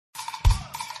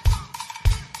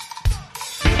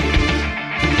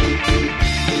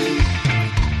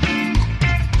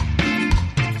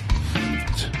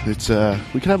It's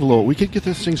we could get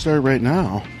this thing started right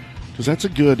now because that's a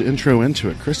good intro into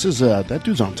it. Chris is that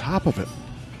dude's on top of it.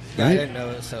 Yeah, Right? I didn't know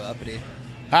it was so uppity.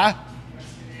 Huh?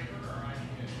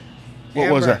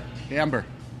 What was that? Amber.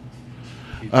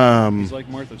 He's like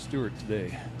Martha Stewart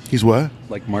today. He's what?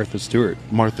 Like Martha Stewart.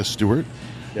 Martha Stewart?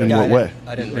 In Yeah, what way?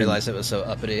 I didn't realize it was so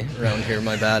uppity around here.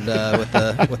 My bad.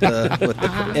 With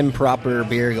the improper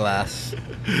beer glass.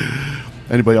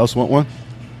 Anybody else want one?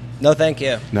 No, thank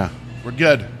you. No. We're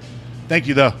good. Thank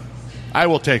you, though. I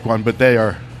will take one, but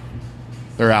they're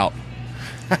out.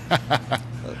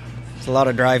 It's a lot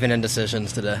of driving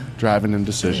indecisions today. Driving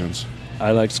indecisions.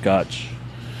 I like Scotch.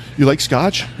 You like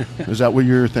Scotch? Is that what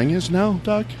your thing is now,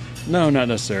 Doc? No, not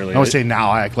necessarily. I would say now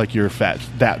I act like you're fat.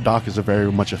 That Doc is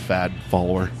very much a fad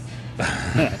follower.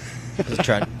 He's a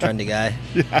trendy guy.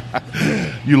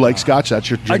 You like Scotch? That's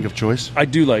your drink of choice? I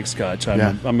do like Scotch.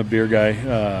 Yeah. I'm a beer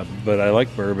guy, but I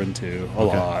like bourbon too a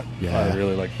lot. Yeah. I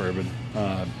really like bourbon.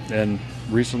 And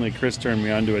recently, Chris turned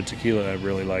me on to a tequila I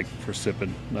really like for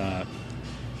sipping.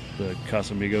 The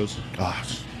Casamigos. Oh,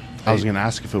 I was going to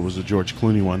ask if it was a George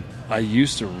Clooney one. I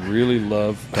used to really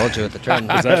love. Told you with the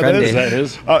trend. Is that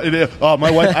his? It is. My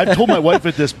wife. I told my wife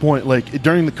at this point, like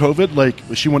during the COVID, like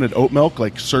she wanted oat milk,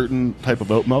 like certain type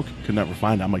of oat milk, could never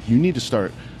find it. I'm like, you need to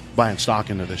start buying stock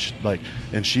into this.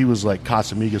 And she was like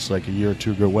Casamigos, like a year or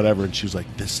two ago, whatever. And she was like,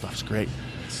 this stuff's great.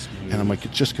 And I'm like,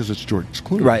 it's just because it's George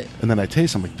Clooney, Right? And then I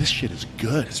taste, I'm like, this shit is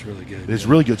good. It's really good. It's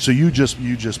really good. So you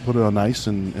just put it on ice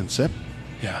and sip.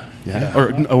 Yeah.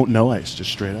 Or no ice,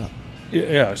 just straight up.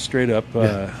 Yeah, straight up.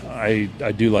 Yeah.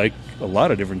 I do like a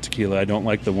lot of different tequila. I don't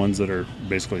like the ones that are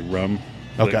basically rum.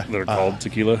 Okay. That are called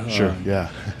tequila. Sure. Yeah.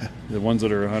 The ones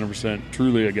that are 100%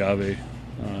 truly agave,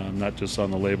 not just on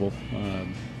the label.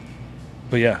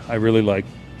 But yeah, I really like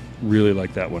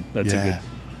that one. That's a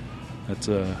good.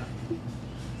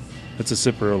 That's a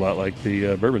sipper, a lot like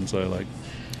the bourbons that I like.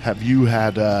 Have you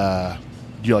had?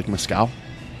 Do you like mezcal?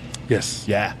 Yes.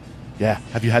 Yeah.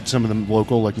 Have you had some of them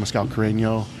local, like Mezcal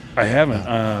Carreño? I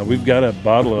haven't. We've got a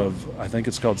bottle of, I think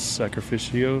it's called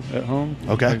Sacrificio at home.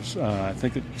 Okay. I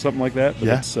think it's something like that. But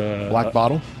Yeah. It's, Black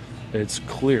bottle? It's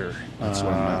clear. That's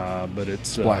what I meant. But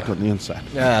it's Black on the inside.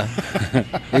 Yeah,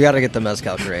 you got to get the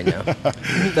mezcal Carreño.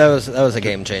 That was a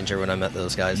game changer when I met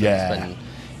those guys. Yeah. It's been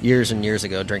years and years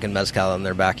ago, drinking mezcal in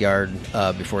their backyard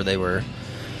before they were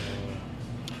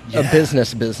a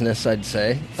business, I'd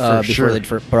say. Before sure. they'd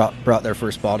brought their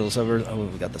first bottles over. Oh,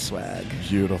 we got the swag.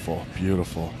 Beautiful.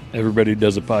 everybody who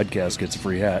does a podcast gets a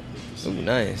free hat. Oh,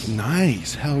 nice.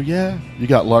 Nice. Hell yeah. You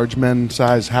got large men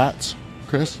size hats,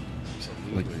 Chris?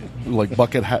 Like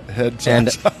bucket head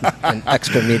And size? an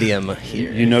extra medium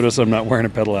here. You notice I'm not wearing a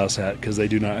pedal house hat because they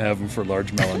do not have them for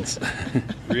large melons.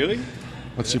 Really?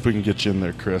 Let's see if we can get you in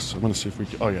there, Chris. I'm going to see if we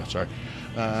can. Oh, yeah, sorry.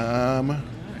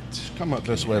 Come up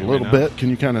this way a little bit. Can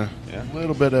you kind of, a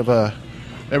little bit of a,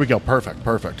 there we go. Perfect.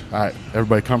 All right.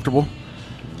 Everybody comfortable?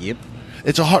 Yep.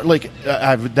 It's a hard,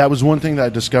 that was one thing that I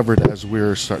discovered as we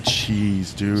were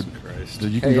Jeez, dude.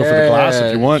 You can go for the glass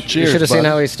if you want. Cheers. You should have seen bud.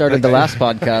 how we started the last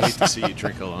I hate podcast. to see you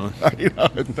drink alone.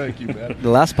 Thank you, man. The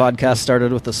last podcast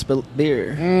started with a spilt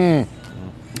beer.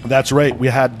 That's right. We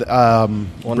had One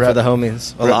for the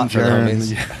homies. A lot for the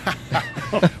homies.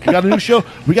 We got a new show.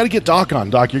 We got to get Doc on.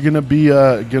 Doc, you're gonna be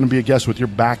a guest with your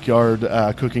backyard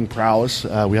cooking prowess.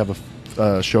 We have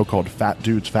a show called Fat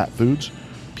Dudes Fat Foods,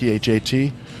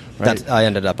 PHAT. Right? I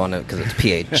ended up on it because it's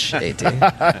PHAT.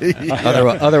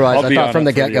 Otherwise, I thought from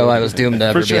the get-go I was doomed to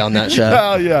ever be on that show.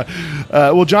 Oh,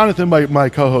 yeah. Well, Jonathan, my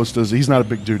co-host, he's not a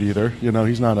big dude either. You know,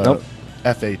 he's not a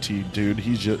FAT dude.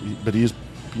 But he is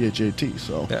PHAT.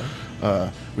 So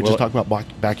we just talk about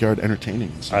backyard entertaining.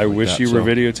 And stuff I like wish that, you were so.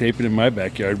 videotaping in my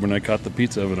backyard when I caught the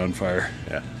pizza oven on fire.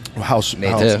 Yeah.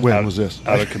 When was this?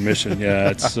 Out of commission. Yeah,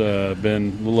 it's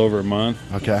been a little over a month.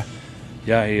 Okay.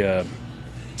 Yeah,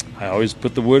 I always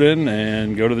put the wood in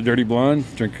and go to the Dirty Blonde,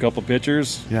 drink a couple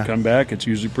pitchers, come back. It's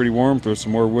usually pretty warm. Throw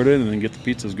some more wood in, and then get the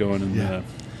pizzas going. And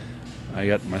I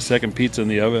got my second pizza in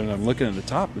the oven, and I'm looking at the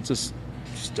top. It's just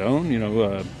stone. You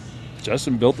know,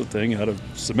 Justin built the thing out of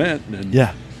cement, and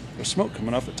there's smoke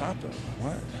coming off the top.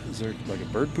 What? Is there like a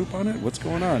bird poop on it? What's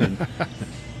going on? And I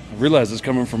realize it's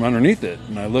coming from underneath it,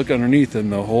 and I look underneath,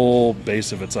 and the whole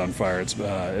base of it's on fire.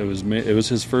 It was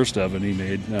his first oven he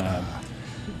made.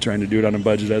 Trying to do it on a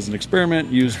budget as an experiment,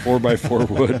 used 4x4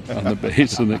 wood on the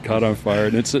base, and it caught on fire.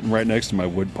 And it's sitting right next to my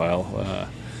wood pile.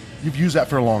 You've used that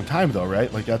for a long time, though,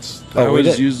 right? Like that's. I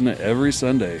was using it every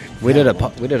Sunday. We did a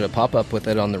pop up with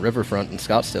it on the riverfront in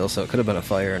Scottsdale, so it could have been a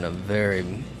fire in a very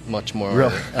much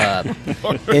more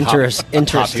interesting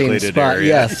spot. Area.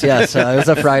 Yes. It was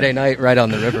a Friday night right on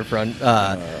the riverfront,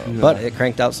 but it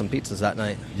cranked out some pizzas that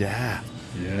night. Yeah.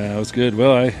 Yeah, it was good.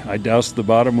 Well, I doused the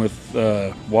bottom with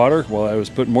water while I was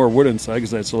putting more wood inside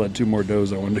because I still had 2 more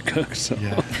doughs I wanted to cook. So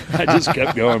I just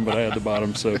kept going, but I had the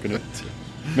bottom soaking it.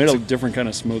 Made a different kind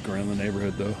of smoke around the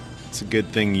neighborhood, though. It's a good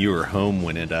thing you were home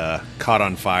when it caught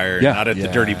on fire, not at the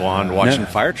Dirty Blonde watching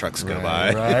fire trucks go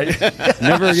by. Right?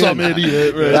 Never again. Some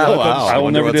idiot. Right? Oh, wow. I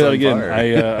will never do that again.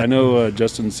 Fire. I know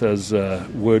Justin says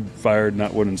wood fired,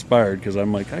 not wood inspired, because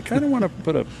I'm like, I kind of want to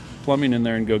put a plumbing in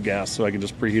there and go gas so I can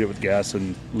just preheat it with gas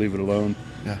and leave it alone.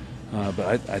 Yeah.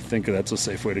 But I think that's a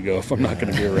safe way to go if I'm not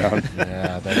going to be around.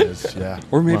 Yeah, that is. Yeah.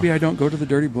 Or maybe I don't go to the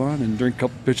Dirty Blonde and drink a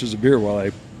couple pitchers of beer while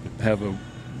I have a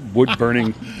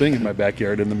wood-burning thing in my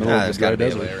backyard in the middle of There's the got dry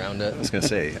to be a way desert. around it. I was going to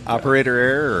say, operator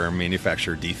error or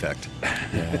manufacturer defect?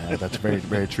 Yeah, that's very,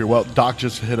 very true. Well, Doc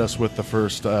just hit us with the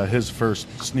first, his first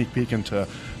sneak peek into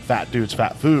Fat Dudes,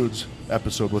 Fat Foods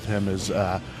episode with him is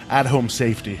at-home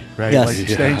safety, right? Yes. Like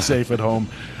staying safe at home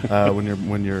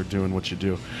when you're doing what you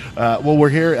do. Well, we're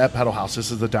here at Pedal House.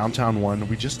 This is the downtown one.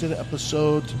 We just did an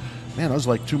episode, man, that was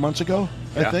like 2 months ago,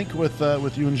 I think, with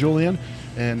you and Julian,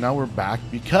 and now we're back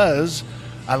because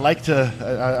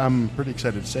I'm pretty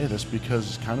excited to say this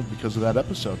because of that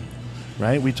episode,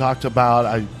 right? We talked about,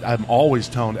 I'm always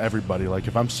telling everybody, like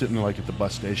if I'm sitting like at the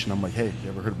bus station, I'm like, hey, you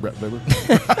ever heard of Brett Bibber?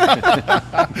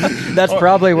 That's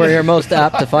probably where you're most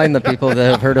apt to find the people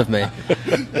that have heard of me.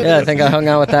 Yeah, I think I hung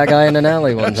out with that guy in an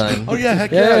alley one time. Oh yeah,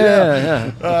 heck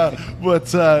yeah.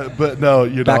 But no,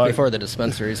 you know, Back before the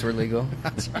dispensaries were legal.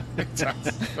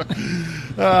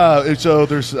 So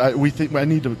we think I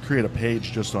need to create a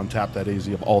page just on Tap That AZ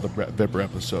of all the Brett Bibber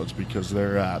episodes because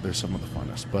they're some of the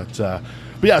funnest. But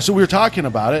yeah, so we were talking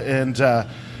about it, and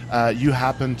you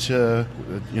happen to,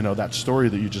 that story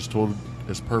that you just told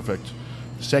is perfect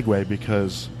segue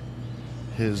because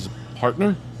his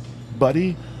partner,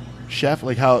 buddy, chef,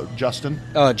 like how Justin.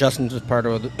 Justin's just part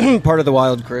of the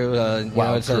Wild Crew.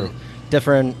 Wild it's Crew. a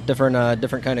different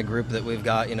kind of group that we've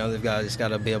got. They've got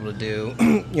to be able to do,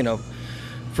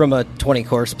 from a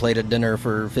 20-course plated dinner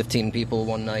for 15 people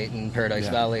one night in Paradise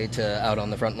Valley to out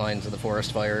on the front lines of the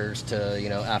forest fires to,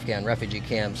 Afghan refugee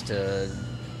camps to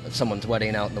someone's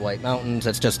wedding out in the White Mountains.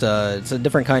 It's just it's a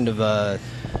different kind of,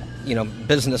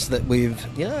 business that we've...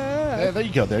 Yeah, there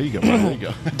you go. There you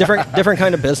go. different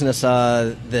kind of business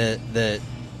that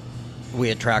we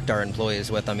attract our employees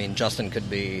with. I mean, Justin could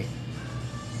be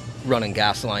running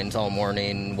gas lines all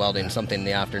morning, welding something in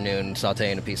the afternoon,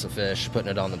 sauteing a piece of fish, putting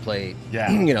it on the plate. Yeah.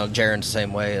 Jaren's the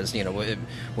same way as,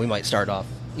 we might start off,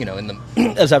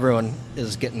 as everyone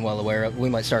is getting well aware of, we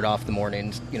might start off the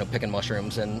mornings, picking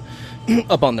mushrooms and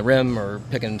up on the rim or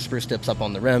picking spruce tips up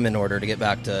on the rim in order to get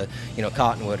back to,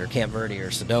 Cottonwood or Camp Verde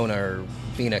or Sedona or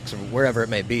Phoenix or wherever it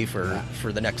may be for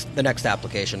the next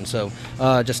application. So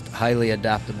just highly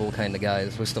adaptable kind of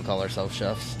guys. We still call ourselves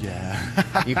chefs.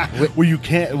 Yeah. Well, you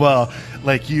can't. Well,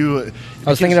 like you. I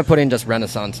was thinking of putting just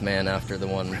Renaissance Man after the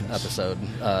one episode.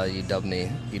 You dubbed me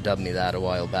that a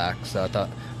while back. So I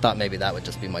thought maybe that would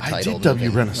just be my title. I did dub you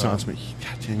Renaissance Man.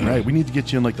 God dang right. We need to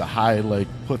get you in like the high like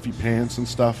puffy pants and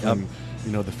stuff. Yep. And,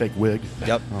 the fake wig.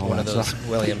 Yep, one of those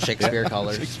William Shakespeare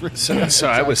collars. So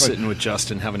I was sitting with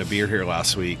Justin having a beer here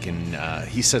last week, and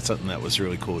he said something that was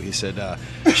really cool. He said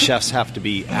chefs have to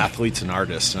be athletes and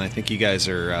artists, and I think you guys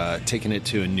are taking it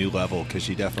to a new level because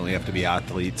you definitely have to be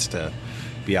athletes to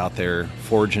be out there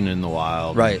foraging in the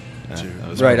wild. Right. That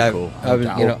was right. really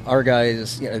cool. Our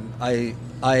guys.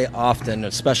 I often,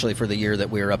 especially for the year that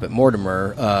we were up at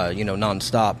Mortimer,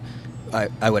 nonstop,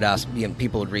 I would ask.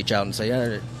 People would reach out and say,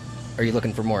 "Yeah, are you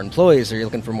looking for more employees? Are you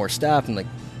looking for more staff?" And like,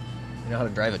 you know how to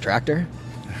drive a tractor?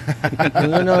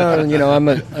 No, I'm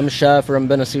a chef, or I've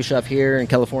been a sous chef here in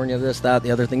California. This, that, the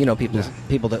other thing.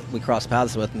 People that we cross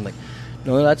paths with, and like,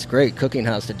 no, that's great. Cooking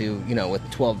has to do,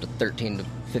 with 12 to 13 to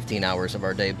 15 hours of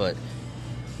our day, but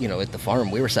at the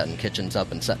farm, we were setting kitchens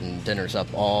up and setting dinners up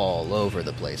all over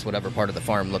the place, whatever part of the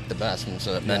farm looked the best. And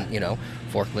so it meant,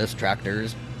 forklifts,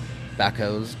 tractors,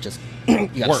 backhoes, just you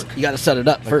got to set it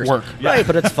up first. Work. Yeah. Right,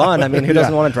 but it's fun. I mean, who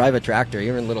doesn't want to drive a tractor?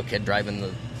 You're a little kid driving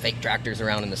the fake tractors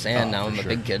around in the sand. Now I'm a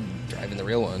big kid driving the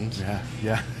real ones.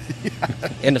 Yeah.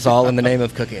 And it's all in the name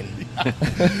of cooking.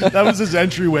 That was his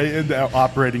entryway into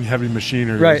operating heavy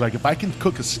machinery. Right. It was like, if I can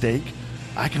cook a steak,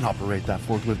 I can operate that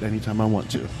forklift anytime I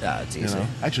want to. Yeah, it's easy.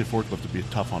 Actually, forklift would be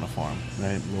tough on a farm,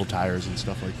 right? Little tires and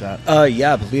stuff like that.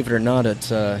 Yeah, believe it or not,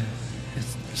 it's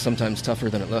sometimes tougher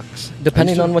than it looks,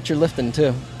 depending on what you're lifting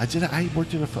too. I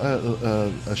worked at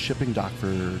a shipping dock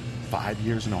for 5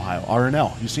 years in Ohio.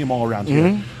 R&L. You see them all around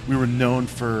here. We were known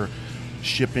for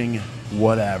shipping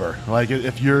whatever. Like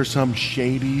if you're some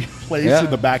shady place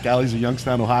in the back alleys of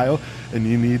Youngstown, Ohio, and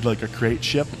you need like a crate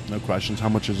ship, no questions. How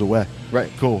much is away? Right.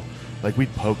 Cool. like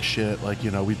we'd poke shit, like,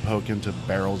 you know, we'd poke into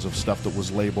barrels of stuff that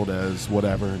was labeled as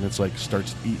whatever, and it's like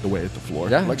starts eating away at the floor.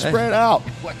 Yeah, like spread it out.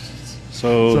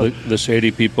 So the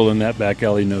shady people in that back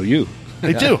alley know you.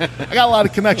 They do. I got a lot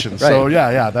of connections. Right. So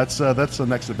yeah, that's the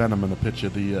next event I'm going to pitch you,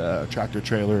 the tractor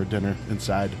trailer dinner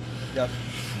inside. Yep.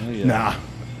 Oh, yeah. Nah,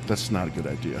 that's not a good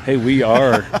idea. Hey, we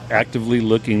are actively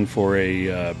looking for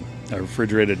a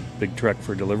refrigerated big truck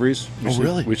for deliveries.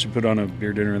 Really? We should put on a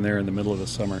beer dinner in there in the middle of the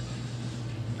summer.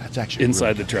 That's actually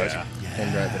Inside really the truck.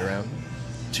 And drive it around.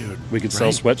 Dude, We could sell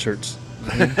sweatshirts.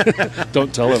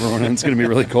 Don't tell everyone it's going to be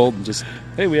really cold, and just,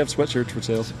 hey, we have sweatshirts for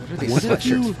sale. What if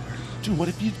you, dude? What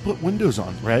if you put windows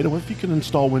on, right? What if you can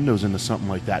install windows into something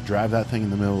like that? Drive that thing in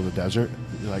the middle of the desert,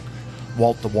 like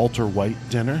the Walter White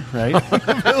dinner, right?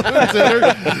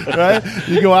 Dinner, right?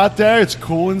 You go out there, it's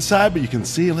cool inside, but you can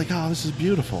see, like, oh, this is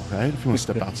beautiful, right? If you want to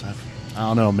step outside, I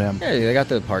don't know, man. Yeah, they got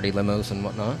the party limos and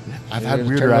whatnot. I've You had just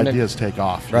weirder turn it- ideas take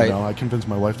off. Right. You know, I convinced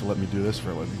my wife to let me do this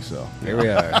for a living. So Here we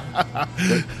are.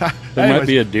 There Anyways. might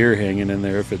be a deer hanging in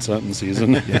there if it's hunting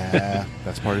season. yeah,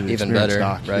 that's part of the Even experience, better,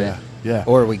 Doc. right? Yeah.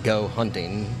 Or we go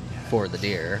hunting for the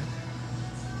deer.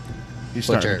 He's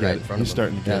starting butcher to get right it. in front He's of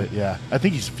starting him. to get Yeah. it. Yeah, I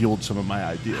think he's fueled some of my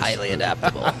ideas. Highly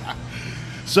adaptable.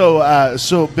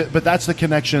 But that's the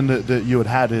connection that you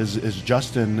had is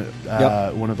Justin,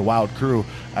 Yep. one of the Wild Crew,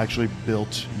 actually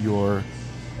built your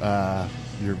Yeah.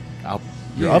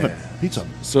 oven, pizza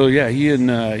oven. So yeah, he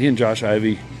and Josh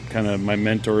Ivy, kind of my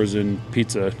mentors in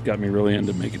pizza, got me really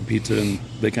into making pizza, and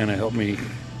they kind of helped me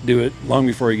do it long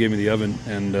before he gave me the oven.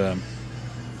 And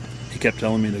he kept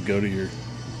telling me to go to your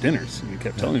dinners. And he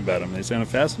kept telling me about them. They sounded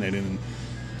fascinating, and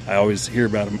I always hear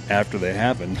about them after they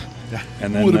happen.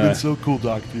 And then Would have been so cool,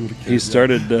 Doc, if you would have. he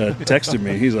started texting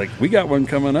me. He's like, "We got one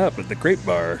coming up at the Crepe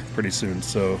Bar pretty soon."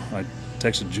 So I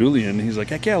texted Julian. He's like,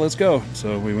 "Heck yeah, let's go."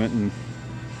 So we went and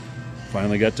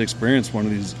finally got to experience one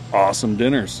of these awesome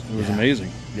dinners. It was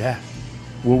amazing. Yeah.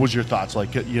 What was your thoughts,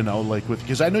 like, you know, like with,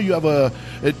 because I know you have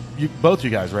both you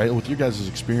guys, right? With your guys'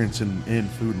 experience in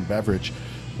food and beverage,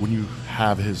 when you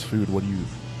have his food, what do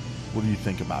you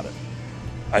think about it?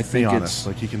 I Be think honest, it's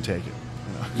like he can take it.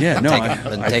 yeah, no,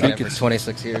 Been I taking think it for it's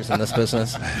 26 years in this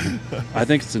business. I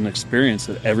think it's an experience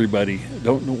that everybody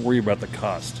don't worry about the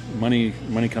cost. Money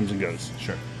comes and goes.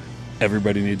 Sure.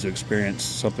 Everybody needs to experience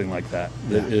something like that.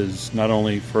 That Yeah. is not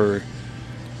only for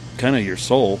kind of your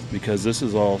soul, because this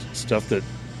is all stuff that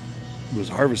was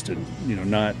harvested, you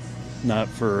know, not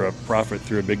for a profit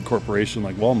through a big corporation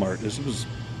like Walmart. This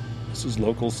is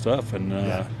local stuff, and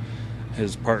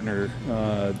his partner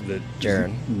that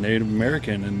Jaron. is Native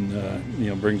American, and you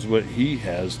know, brings what he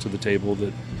has to the table.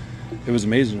 That it was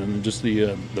amazing, and just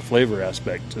the flavor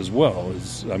aspect as well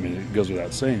is, I mean, it goes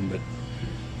without saying, but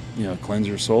you know, cleanse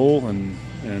your soul and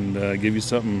give you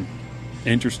something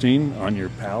interesting on your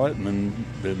palate, and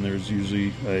then there's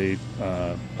usually a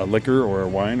liquor or a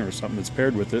wine or something that's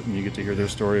paired with it, and you get to hear their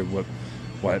story of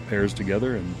why it pairs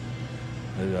together, and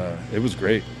it was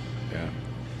great. Yeah.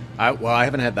 I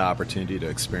haven't had the opportunity to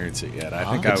experience it yet. I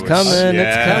think It's I was. coming,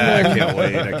 Yeah, it's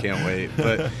coming. I can't wait.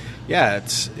 But yeah,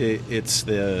 it's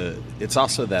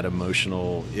also that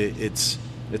emotional. It's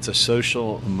a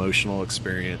social emotional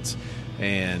experience,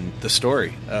 and the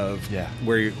story of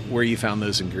where you found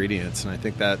those ingredients. And I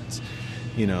think that's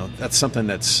something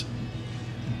that's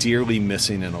dearly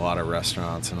missing in a lot of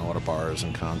restaurants and a lot of bars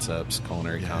and concepts,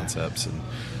 culinary concepts. And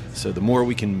so the more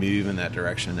we can move in that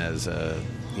direction as an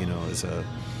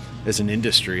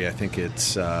industry, I think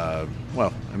it's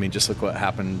just look what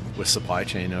happened with supply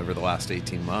chain over the last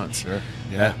 18 months. Sure.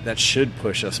 Yeah. That should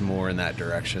push us more in that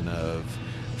direction of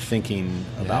thinking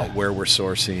about where we're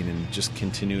sourcing and just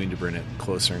continuing to bring it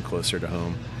closer and closer to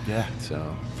home. Yeah.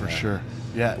 So for sure.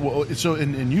 Yeah. Well, so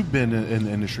and you've been in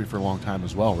the industry for a long time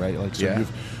as well, right? Like, so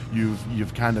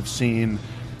you've kind of seen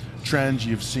trends.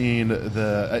 You've seen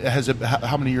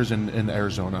how many years in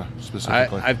Arizona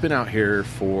specifically? I've been out here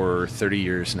for 30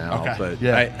 years now, Okay. but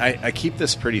Yeah. I keep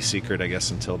this pretty secret, I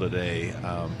guess, until today.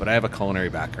 But I have a culinary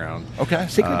background. Okay.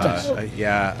 Secret sauce.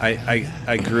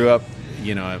 I grew up.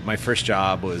 My first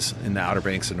job was in the Outer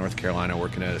Banks of North Carolina,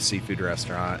 working at a seafood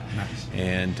restaurant. Nice.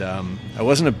 And I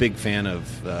wasn't a big fan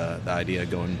of the idea of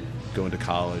going to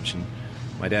college. And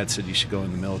my dad said, "You should go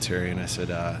in the military," and I said,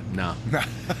 "No."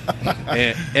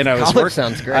 and I was College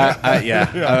sounds great.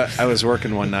 I was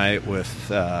working one night with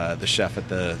the chef at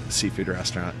the seafood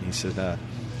restaurant, and he said,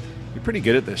 "You're pretty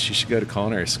good at this. You should go to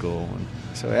culinary school." And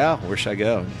I said, "Yeah, where should I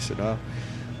go?" And he said, "Oh,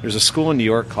 there's a school in New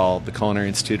York called the Culinary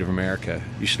Institute of America.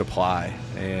 You should apply."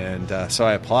 And so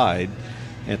I applied.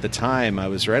 And at the time, I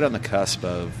was right on the cusp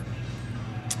of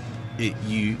it.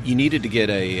 You needed to get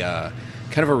a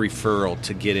kind of a referral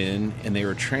to get in, and they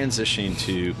were transitioning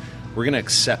to we're going to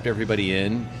accept everybody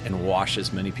in and wash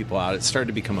as many people out. It started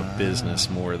to become a business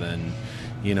more than,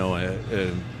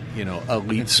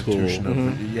 elite school.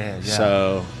 Yeah.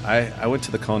 So I went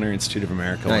to the Culinary Institute of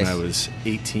America when I was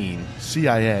 18.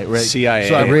 CIA, right? CIA.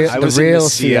 So I was in the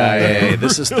CIA. CIA.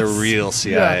 This is the real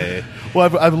CIA. Yeah.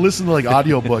 Well, I've listened to like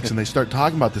audiobooks and they start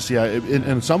talking about the CIA,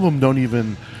 and some of them don't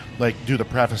even like do the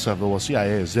preface of, well,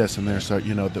 CIA is this, and they're so,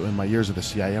 in my years of the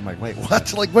CIA, I'm like, wait,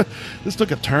 what? Like, what? This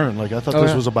took a turn. Like, I thought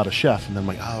this was about a chef, and then I'm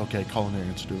like, oh, okay, Culinary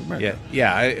Institute of America.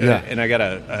 And I got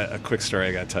a quick story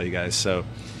I got to tell you guys. So,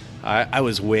 I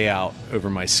was way out over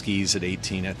my skis at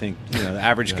 18. I think the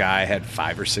average guy had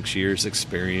 5 or 6 years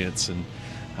experience, and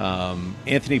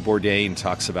Anthony Bourdain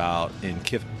talks about in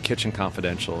Kitchen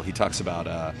Confidential. He talks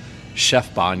about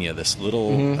Chef Bagna, this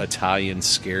little Italian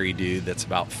scary dude that's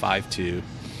about 5'2".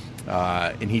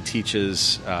 And he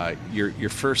teaches your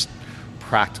first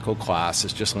practical class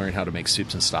is just learning how to make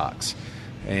soups and stocks.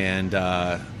 And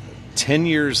 10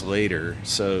 years later,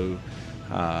 so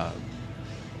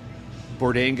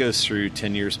Bourdain goes through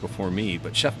 10 years before me,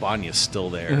 but Chef Bagna is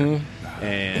still there.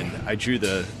 And I drew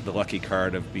the lucky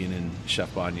card of being in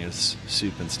Chef Bagna's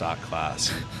soup and stock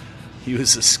class. He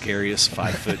was the scariest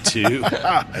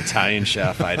 5'2" Italian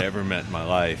chef I'd ever met in my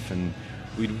life. And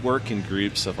we'd work in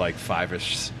groups of like five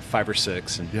or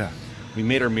six, and we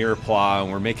made our mirepoix,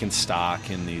 and we're making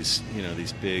stock in these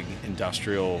big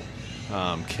industrial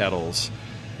kettles,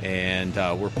 and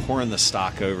we're pouring the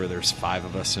stock over. There's 5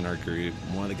 of us in our group,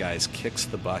 and one of the guys kicks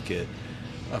the bucket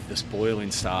of this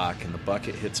boiling stock, and the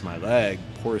bucket hits my leg,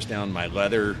 pours down my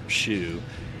leather shoe,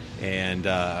 and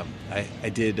I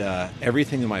did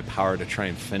everything in my power to try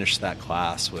and finish that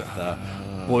class with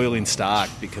boiling stock,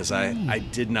 because I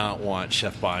did not want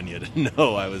Chef Bagna to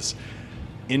know I was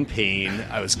in pain.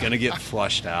 I was going to get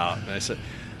flushed out. And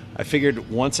I figured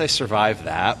once I survived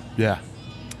that,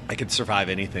 I could survive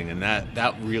anything. And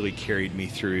that really carried me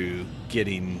through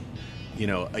getting,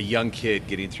 a young kid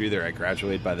getting through there. I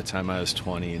graduated by the time I was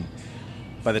 20. And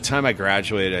by the time I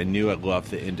graduated, I knew I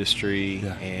loved the industry,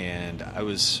 and I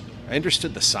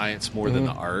understood the science more than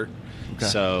the art. Okay.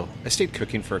 So I stayed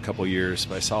cooking for a couple years,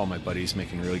 but I saw all my buddies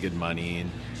making really good money and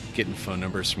getting phone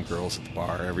numbers from girls at the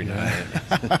bar every night.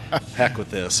 Heck with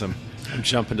this. I'm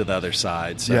jumping to the other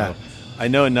side. So I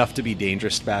know enough to be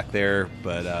dangerous back there,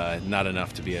 but not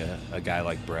enough to be a guy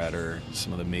like Brett or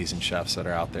some of the amazing chefs that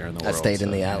are out there in the world. I stayed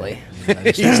in the alley.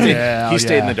 He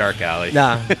stayed in the dark alley.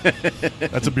 Nah.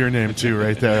 That's a beer name, too,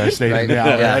 right there. I stayed in the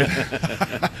alley. Right?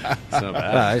 It's not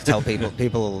bad. I tell people,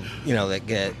 that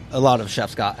get a lot of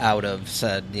chefs got out of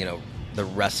said, the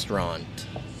restaurant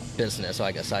business. So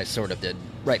I guess I sort of did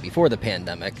right before the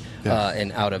pandemic,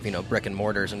 and out of, brick and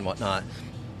mortars and whatnot.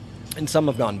 And some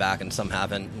have gone back and some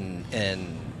haven't.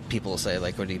 And people say,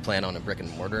 like, do you plan on a brick and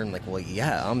mortar? And like, well,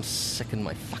 yeah, I'm sick in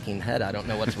my fucking head. I don't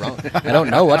know what's wrong. I don't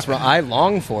know what's wrong. I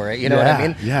long for it. You know what I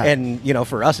mean? Yeah. And,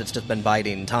 for us, it's just been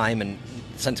biding time. And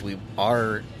since we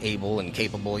are able and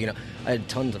capable, I had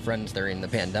tons of friends during the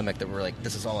pandemic that were like,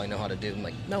 this is all I know how to do. I'm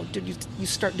like, no, dude, you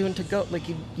start doing to go. Like,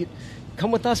 you come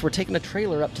with us. We're taking a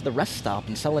trailer up to the rest stop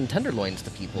and selling tenderloins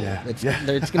to people. It's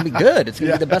going to be good. It's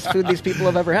going to be the best food these people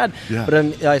have ever had. Yeah.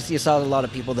 But I saw a lot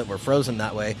of people that were frozen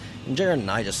that way. And Jared and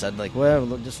I just said, like, well,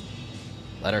 we'll just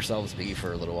let ourselves be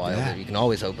for a little while. Yeah. You can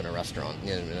always open a restaurant.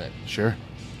 Sure.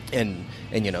 And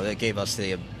it gave us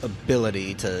the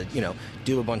ability to,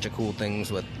 do a bunch of cool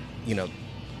things with,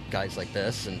 guys like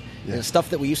this. And the stuff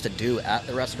that we used to do at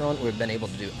the restaurant, we've been able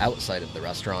to do outside of the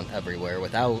restaurant everywhere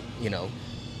without,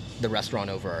 the restaurant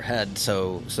over our head,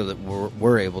 so that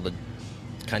we're able to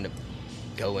kind of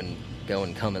go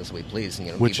and come as we please.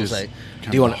 And which people say,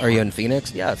 are you in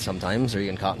Phoenix? Yeah, sometimes. Are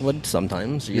you in Cottonwood?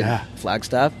 Sometimes. Are you in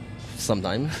Flagstaff?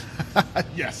 Sometimes.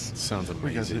 Yes, sounds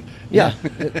amazing.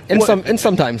 And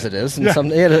sometimes it is. And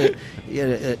some.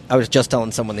 I was just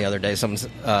telling someone the other day. Someone,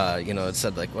 it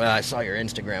said like, "Well, I saw your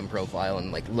Instagram profile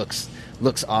and like looks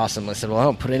awesome." I said, "Well, I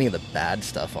don't put any of the bad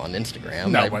stuff on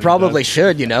Instagram. I probably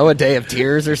should. A day of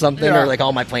tears or something, or like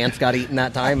all my plants got eaten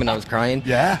that time and I was crying.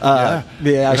 I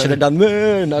should have done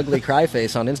an ugly cry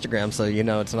face on Instagram, so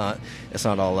it's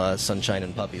not all sunshine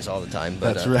and puppies all the time.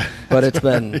 But that's right.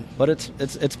 But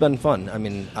it's been fun. I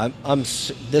mean,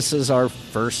 this is our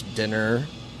first dinner.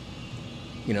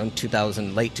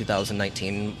 In late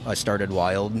 2019, I started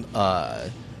Wild.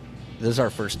 This is our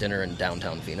first dinner in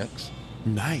downtown Phoenix.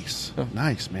 Nice,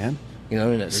 nice, man.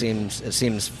 And it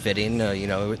seems fitting.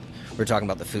 We're talking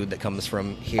about the food that comes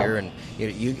from here, and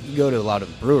you go to a lot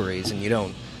of breweries, and you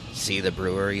don't see the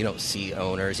brewer, you don't see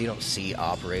owners, you don't see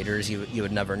operators. You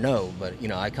would never know. But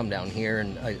I come down here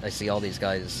and I see all these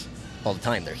guys all the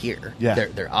time. They're here. Yeah.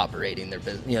 They're operating their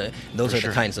business. Those are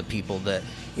the kinds of people that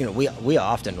we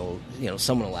often will.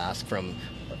 Someone will ask from.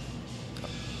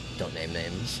 Don't name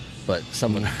names, but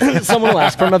someone will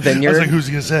ask from a vineyard. I was like, who's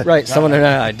he gonna say? Right. Someone.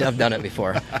 I've done it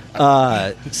before.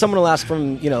 Someone will ask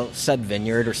from said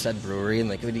vineyard or said brewery, and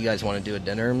like, do you guys want to do a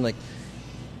dinner? I'm like,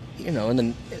 and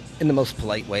then in the most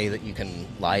polite way that you can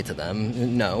lie to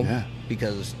them, no,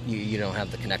 because you don't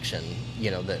have the connection,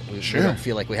 that we don't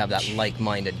feel like we have that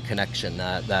like-minded connection,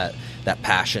 that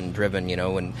passion driven,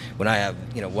 when I have,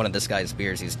 one of this guy's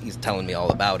beers, he's telling me all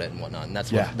about it and whatnot, and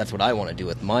that's what I want to do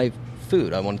with my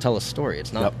food. I want to tell a story.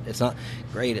 It's not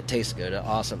great, it tastes good,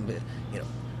 awesome, but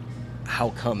how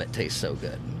come it tastes so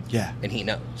good? Yeah. And he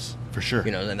knows. For sure.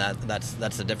 And that's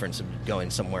the difference of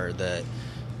going somewhere that.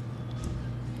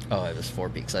 Oh, it was Four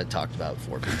Peaks. I talked about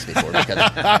Four Peaks before because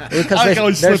I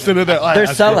always slipped into there. They're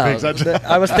sellouts.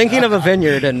 I was thinking of a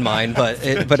vineyard in mind, but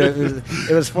it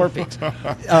was Four Peaks.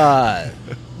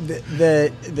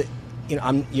 You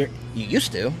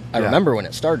used to. I remember when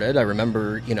it started. I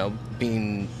remember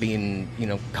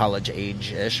being college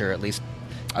age ish, or at least.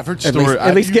 I've heard stories.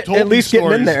 At least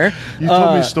getting in there. You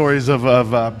told me stories of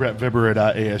Brett Vibber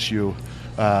at ASU.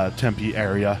 Tempe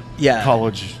area,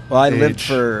 college. Well, I lived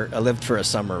for a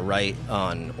summer right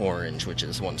on Orange, which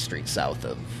is one street south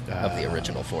of the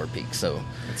original Four Peaks. So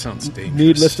that sounds dangerous.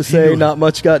 Needless to say, not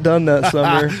much got done that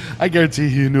summer. I guarantee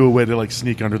he knew a way to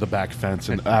sneak under the back fence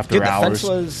and after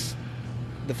hours.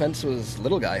 The fence was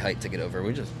little guy height to get over.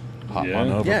 We just hop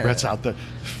on over. Yeah. Brett's out there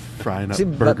frying up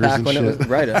burgers back and when shit. It was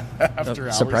right after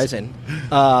hours. Surprising,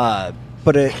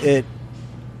 but it.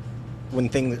 When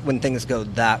things go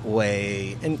that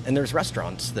way, and there's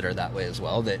restaurants that are that way as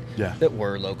well that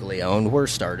were locally owned, were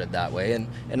started that way, and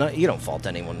you don't fault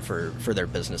anyone for their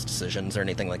business decisions or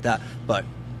anything like that, but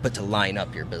to line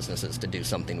up your businesses to do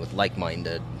something with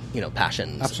like-minded,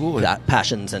 passions, absolutely,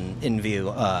 passions and in view.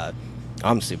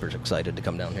 I'm super excited to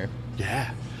come down here.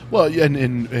 Yeah. Well,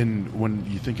 and when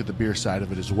you think of the beer side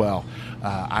of it as well,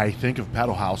 I think of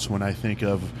Pedal House when I think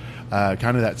of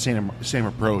kind of that same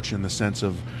approach in the sense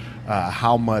of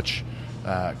how much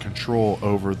control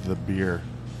over the beer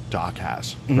Doc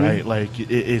has, right? Like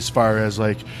as far as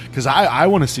because I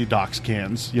want to see Doc's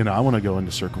cans. I want to go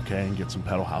into Circle K and get some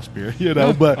Pedal House beer.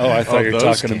 But I thought you were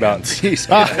talking about these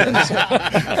cans.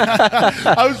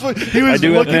 He was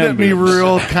looking at me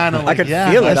real kind of. I could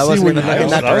feel it. I wasn't even looking in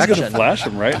that I was direction. going to flash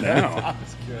them right now.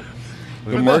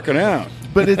 Been working out.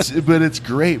 But it's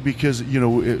great because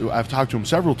I've talked to him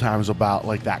several times about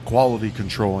that quality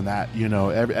control and that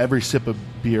every sip of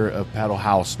beer of Pedal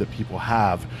House that people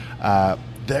have,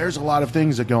 there's a lot of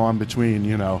things that go on between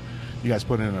you guys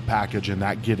put it in a package and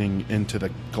that getting into the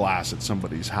glass at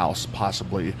somebody's house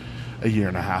possibly a year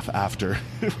and a half after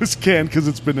it was canned because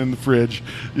it's been in the fridge,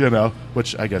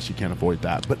 which I guess you can't avoid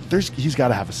that. But he's got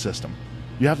to have a system.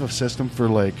 You have a system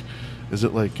for is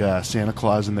it like Santa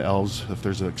Claus and the elves? If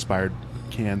there's an expired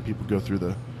can, people go through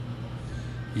the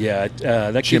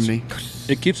that chimney.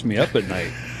 It keeps me up at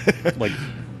night,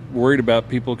 worried about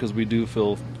people because we do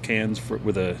fill cans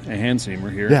with a hand steamer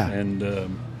here, and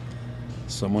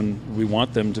we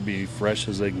want them to be fresh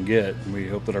as they can get. And we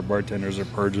hope that our bartenders are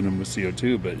purging them with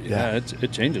CO2. But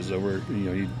it changes over.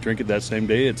 You drink it that same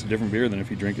day, it's a different beer than if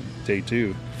you drink it day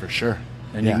two. For sure.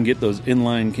 And you can get those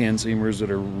inline can steamers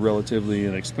that are relatively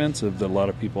inexpensive that a lot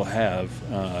of people have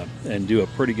and do a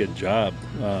pretty good job,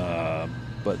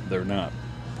 but they're not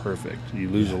perfect. You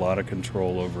lose a lot of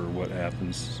control over what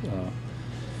happens.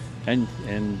 And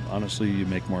honestly, you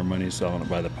make more money selling it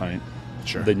by the pint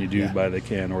than you do by the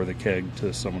can or the keg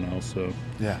to someone else. So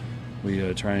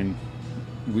we try and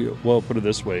put it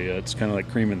this way, it's kind of like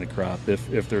cream in the crop.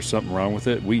 If there's something wrong with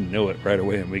it, we know it right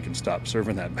away and we can stop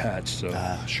serving that batch. So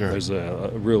there's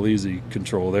a real easy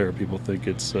control there. People think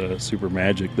it's super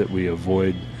magic that we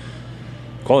avoid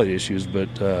quality issues, but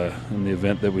in the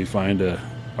event that we find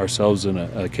ourselves in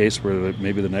a case where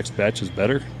maybe the next batch is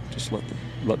better, just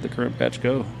let the current batch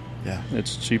go. Yeah,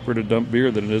 it's cheaper to dump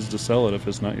beer than it is to sell it if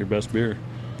it's not your best beer.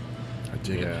 I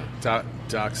dig it.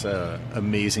 Doc's an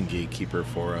amazing gatekeeper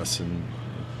for us, and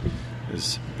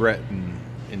as Brett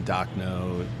and Doc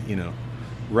know,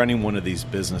 running one of these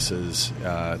businesses,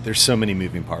 there's so many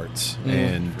moving parts,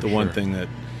 and the one thing that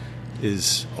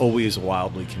is always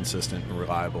wildly consistent and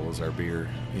reliable is our beer.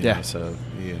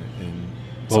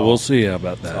 Well, we'll see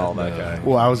about that. All that guy.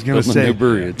 Well, I was going to say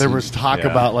brewery, there was talk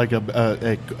about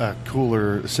a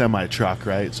cooler semi truck,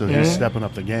 right? So he's stepping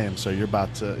up the game. So you're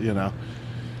about to,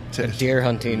 A deer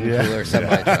hunting cooler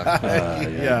semi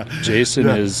truck.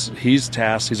 Jason he's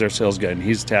tasked. He's our sales guy, and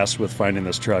he's tasked with finding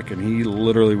this truck. And he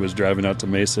literally was driving out to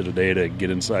Mesa today to get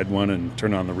inside one and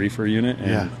turn on the reefer unit.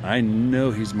 And I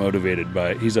know he's motivated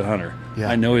by. He's a hunter. Yeah.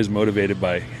 I know he's motivated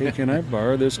by. Hey, can I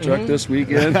borrow this truck this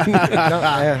weekend?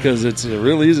 Because it's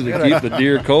real easy to keep the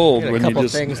deer cold when you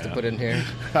just. Things to put in here.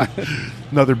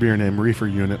 Another beer name, Reefer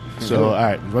Unit. So, all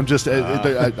right, I'm just.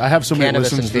 I have somebody that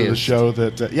listens to the show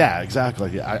that.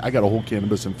 Exactly. I got a whole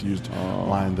cannabis infused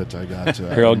line that I got.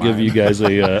 Here, I'll give you guys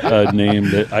a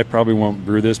name that I probably won't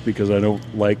brew this because I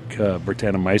don't like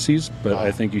Brettanomyces, but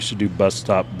I think you should do Bus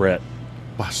Stop Brett.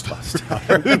 Bus Stop.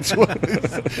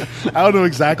 I don't know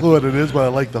exactly what it is, but I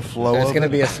like the flow. It's going to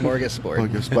be a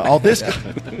smorgasbord. All this.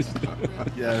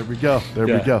 There we go. There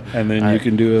we go. And then you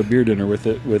can do a beer dinner with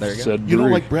it with said brewery. You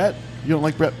don't like Brett? You don't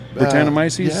like Brett?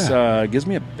 Brettanomyces gives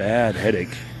me a bad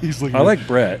headache. I like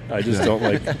Brett. I just don't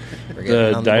like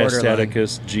the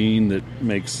diastaticus gene that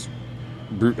makes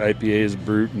brute IPAs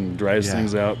brute and dries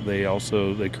things out. They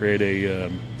create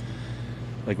a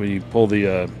like when you pull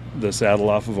the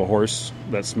saddle off of a horse,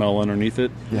 that smell underneath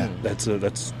it. Yeah,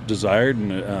 that's desired.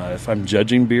 And if I'm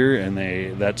judging beer and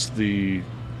that's the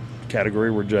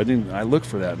category we're judging, I look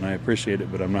for that and I appreciate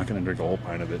it, but I'm not going to drink a whole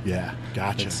pint of it. Yeah,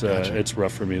 gotcha. It's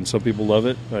rough for me, and some people love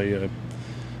it. I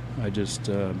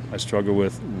struggle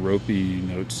with ropey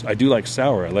notes. I do like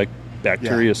sour. I like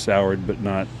bacteria soured, but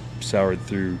not soured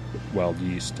through wild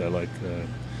yeast. I like.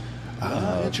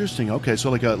 Interesting. Okay, so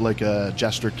like a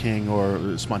Jester King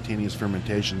or spontaneous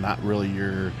fermentation, not really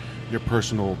your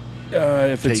personal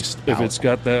taste. If it's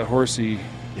got that horsey.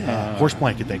 Horse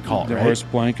blanket, they call it, right? Horse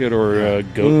blanket or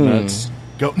goat nuts.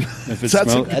 Goat. If it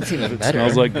that's even better.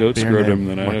 Smells like goat scrotum,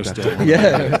 then I know stuff.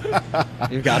 Yeah,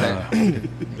 you got it.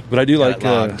 But I do like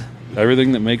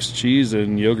everything that makes cheese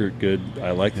and yogurt good.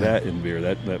 I like that in beer.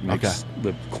 That makes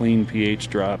the clean pH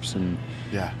drops and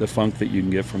the funk that you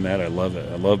can get from that. I love it.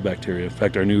 I love bacteria. In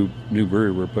fact, our new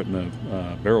brewery, we're putting a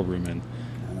barrel room in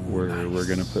where we're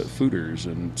going to put fooders,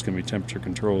 and it's going to be temperature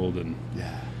controlled and.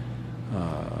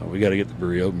 We got to get the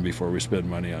brewery open before we spend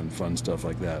money on fun stuff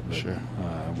like that. But,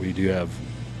 we do have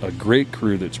a great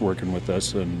crew that's working with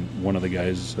us, and one of the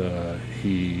guys,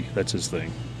 that's his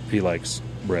thing. He likes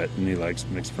Brett, and he likes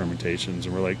mixed fermentations,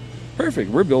 and we're like,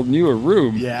 perfect, we're building you a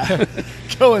room. Yeah,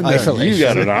 go in there. Isolation. You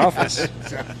got an office.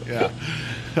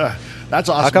 That's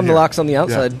awesome. How come the lock's on the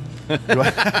outside?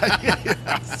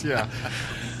 Yeah.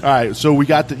 All right, so we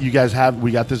got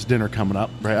this dinner coming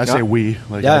up, right? I say we,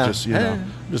 like I just,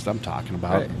 I'm talking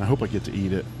about it. And I hope I get to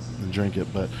eat it and drink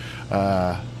it, but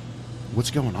what's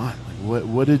going on? Like,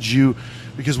 what did you?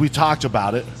 Because we talked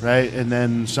about it, right? And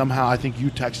then somehow I think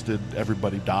you texted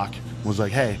everybody. Doc was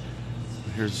like, "Hey,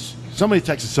 somebody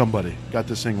texted somebody, got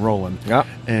this thing rolling." Yeah.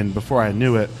 And before I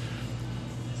knew it,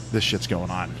 this shit's going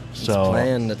on. So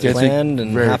it's planned,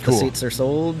 and half the seats are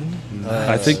sold.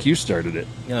 I think you started it.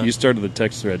 Yeah. You started the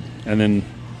text thread, and then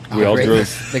we all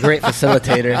drove. The great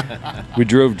facilitator. We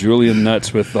drove Julian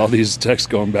nuts with all these texts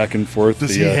going back and forth.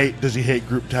 Does he hate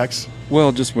group texts?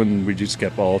 Well, just when we just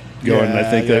kept all going. I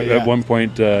think at one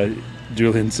point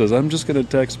Julian says, "I'm just going to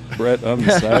text Brett on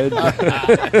the side,"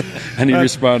 and he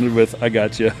responded with, "I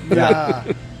got you."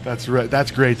 Yeah. That's right.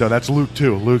 That's great, though. That's Luke,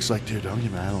 too. Luke's like, dude, I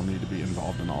don't need to be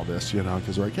involved in all this,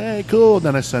 because we're like, hey, cool. And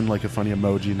then I send, like, a funny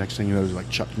emoji. Next thing you know, there's, like,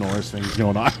 Chuck Norris things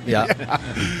going on. Yeah.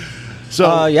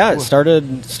 So, it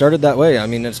started that way. I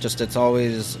mean, it's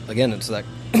always, again, it's that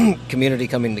community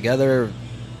coming together,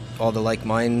 all the like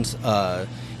minds,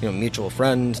 mutual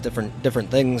friends,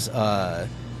 different things. For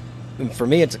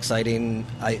me, it's exciting.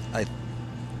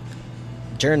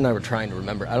 Jared and I were trying to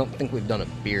remember. I don't think we've done a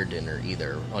beer dinner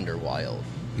either under Wild.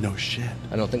 No shit.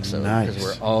 I don't think so. Nice.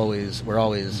 Because we're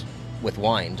always with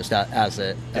wine, just as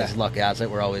luck has it.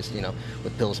 We're always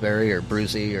with Pillsbury or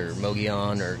Brucey or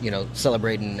Mogollon or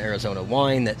celebrating Arizona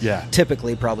wine that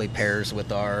typically probably pairs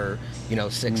with our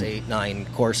 6, 8, 9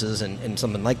 courses and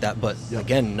something like that. But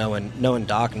again, knowing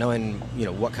Doc, knowing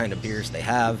what kind of beers they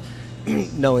have,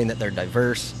 knowing that they're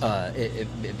diverse,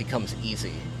 it becomes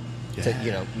easy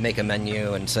to make a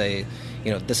menu and say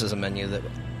this is a menu that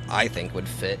I think would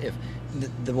fit. If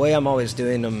the way I'm always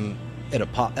doing them in a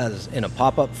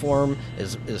pop-up form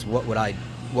is what would I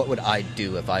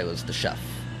do if I was the chef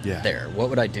there? What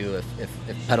would I do if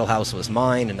Pedal House was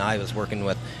mine and I was working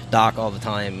with Doc all the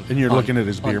time? And you're looking at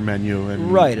his beer menu,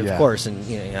 and of course, and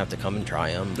you have to come and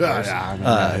try them.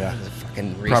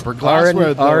 Fucking proper glassware.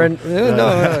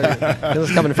 It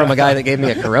was coming from a guy that gave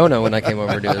me a Corona when I came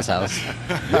over to his house.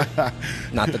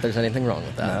 Not that there's anything wrong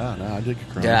with that. No, I did a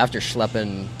Corona. Yeah, after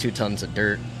schlepping 2 tons of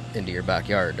dirt into your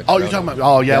backyard. Oh, you're talking about?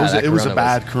 Oh, yeah. It was a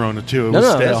bad was, Corona too. It no, was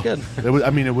no, stale. it was good. It was. I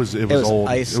mean, it was old.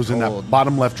 Ice it was cold. in that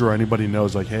bottom left drawer. Anybody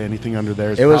knows, like, hey, anything under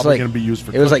there is it was probably like going to be used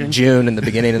for. It was cooking. like June in the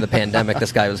beginning of the pandemic.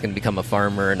 This guy was going to become a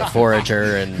farmer and a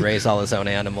forager and raise all his own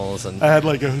animals. And I had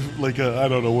like a I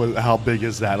don't know how big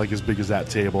is that? Like as big as that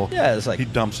table. Yeah, it's like he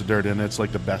dumps the dirt in. It's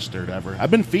like the best dirt ever.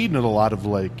 I've been feeding it a lot of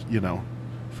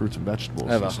fruits and vegetables.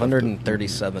 I have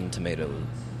 137 tomato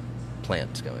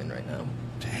plants going right now.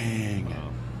 Dang.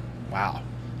 Wow.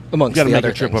 Amongst the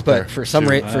other things, up there. But for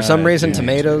some reason,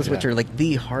 tomatoes, which are like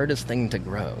the hardest thing to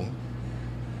grow,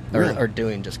 are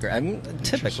doing just great. I mean,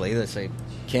 typically, they say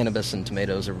cannabis and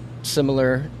tomatoes are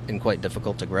similar and quite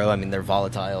difficult to grow. I mean, they're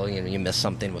volatile. You miss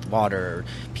something with water or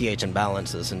pH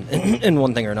imbalances and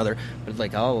one thing or another. But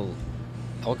like, I'll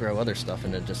grow other stuff,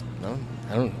 and it just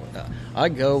I don't. I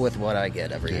go with what I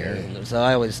get every year. And so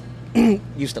I always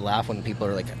used to laugh when people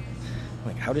are like,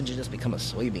 how did you just become a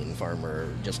soybean farmer?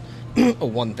 Or just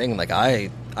one thing. Like I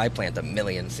plant 1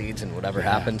 million seeds, and whatever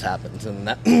happens. And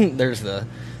that there's the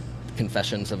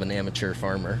confessions of an amateur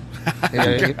farmer.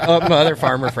 My other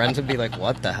farmer friends would be like,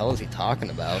 "What the hell is he talking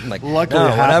about?" I'm like, luckily,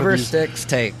 whatever sticks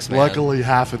takes. Man. Luckily,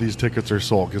 half of these tickets are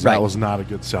sold because that was not a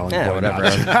good selling point.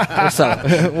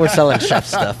 Whatever. we're selling chef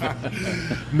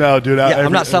stuff. No, dude.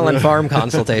 I'm not selling farm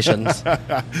consultations.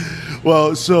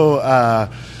 Well, so.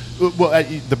 At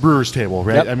the Brewer's Table,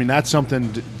 right? Yep. I mean, that's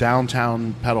something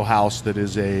downtown Pedal House that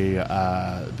is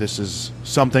this is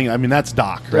something, I mean, that's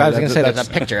Doc, right? I was going to say, there's a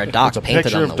picture of Doc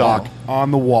painted on the wall. Doc on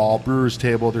the wall, Brewer's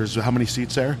Table. There's how many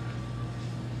seats there?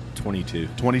 22.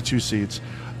 22 seats.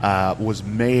 Was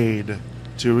made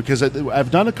to, because I've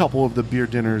done a couple of the beer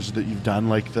dinners that you've done,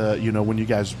 like when you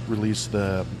guys released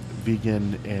the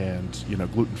vegan and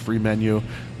gluten-free menu,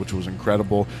 which was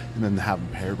incredible, and then have them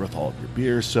paired with all of your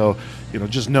beers. So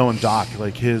just knowing Doc,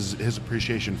 like his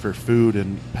appreciation for food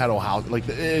and Pedal House, like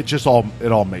it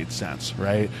all made sense,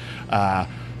 right?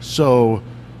 So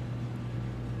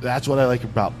that's what I like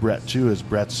about Brett too, is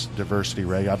Brett's diversity,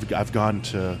 right? I've gone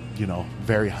to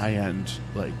very high-end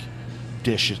like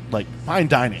dish, like fine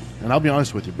dining, and I'll be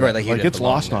honest with you, Brett, right, like it's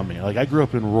lost on me. Like I grew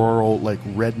up in rural, like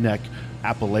redneck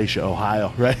Appalachia,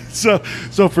 Ohio, right? So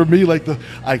for me,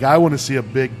 I want to see a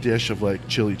big dish of like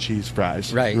chili cheese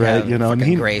fries, right? Yeah,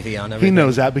 and gravy on everything. He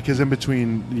knows that because in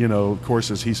between,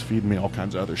 courses, he's feeding me all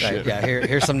kinds of other shit. Yeah,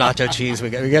 here's some nacho cheese.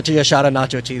 We got you a shot of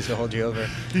nacho cheese to hold you over.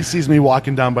 He sees me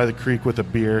walking down by the creek with a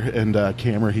beer and a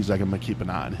camera. He's like, I'm gonna keep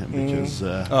an eye on him because.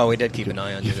 We did keep an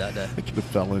eye on you that day. I could have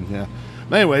fell in, yeah.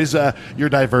 Anyways, your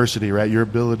diversity, right? Your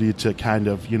ability to kind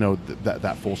of,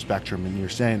 that full spectrum, and you're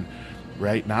saying.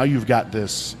 Right now, you've got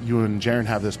this. You and Jaron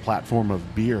have this platform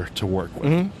of beer to work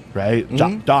with, right?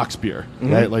 Mm-hmm. Doc's beer,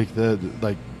 right? Like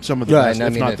some of the best,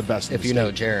 if not the best. If you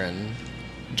know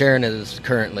Jaron is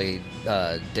currently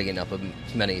digging up as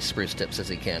many spruce tips as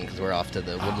he can because we're off to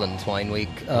the Woodlands Wine Week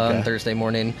on Thursday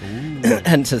morning.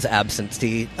 Hence his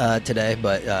absentee today.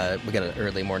 But we got an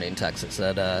early morning text that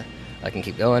said I can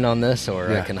keep going on this,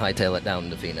 or I can hightail it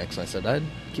down to Phoenix. I said I'd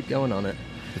keep going on it.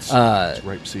 It's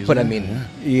ripe season. But I mean,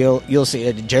 you'll see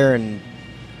it. Jaron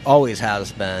always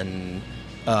has been,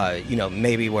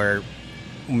 maybe where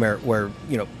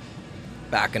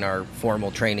back in our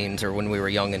formal trainings or when we were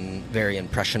young and very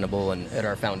impressionable and at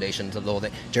our foundations of the whole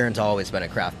thing, Jaron's always been a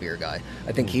craft beer guy.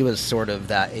 I think he was sort of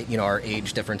that, our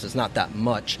age difference is not that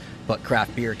much, but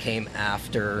craft beer came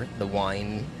after the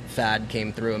wine fad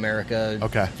came through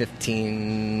America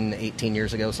 15, 18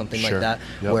 years ago, something like that,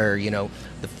 where,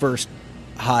 the first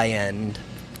high-end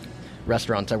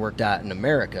restaurants I worked at in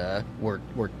America were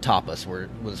tapas.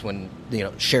 Was when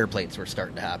share plates were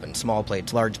starting to happen, small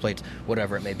plates, large plates,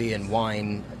 whatever it may be, and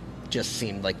wine just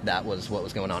seemed like that was what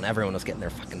was going on. Everyone was getting their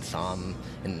fucking Somm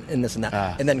and this and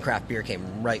that, and then craft beer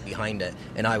came right behind it,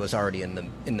 and I was already in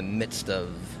the midst of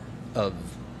the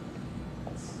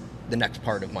next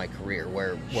part of my career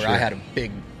where I had a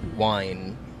big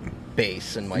wine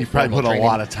base and my you probably put training. A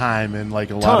lot of time and like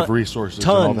a lot of resources and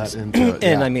all that into it.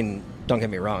 And I mean, don't get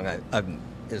me wrong, I'm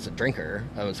as a drinker,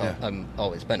 I'm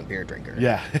always been a beer drinker.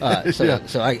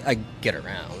 So I get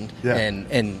around.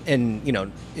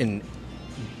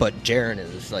 But Jaron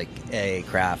is like a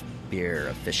craft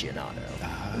beer aficionado.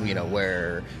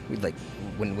 Where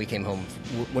when we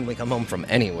come home from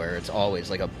anywhere, it's always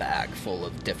like a bag full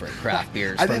of different craft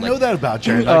beers. I didn't know that about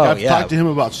Jaron. I've talked to him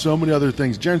about so many other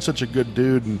things. Jaron's such a good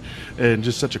dude and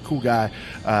just such a cool guy.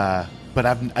 But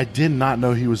I did not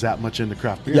know he was that much into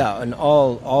craft beer. Yeah, and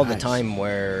all the time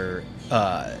where,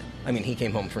 he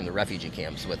came home from the refugee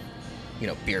camps with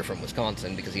beer from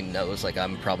Wisconsin because he knows like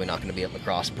I'm probably not going to be at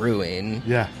Lacrosse Brewing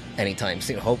anytime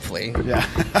soon. Hopefully,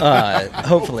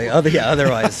 hopefully.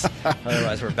 Otherwise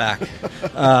we're back.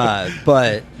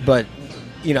 But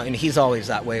and he's always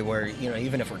that way where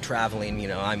even if we're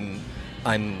traveling,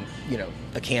 I'm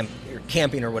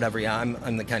camping or whatever. Yeah,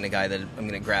 I'm the kind of guy that I'm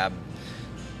going to grab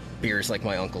beers like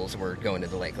my uncles. We're going to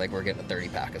the lake, like we're getting a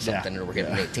 30-pack of something, or we're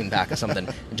getting an 18-pack of something.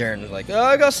 And Jaron was like,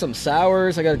 I got some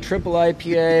sours, I got a triple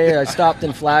IPA, I stopped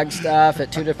in Flagstaff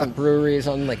at 2 different breweries.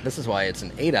 I'm like, this is why it's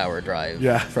an 8-hour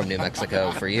drive from New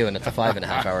Mexico for you, and it's a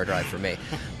 5.5-hour drive for me.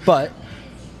 But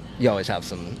you always have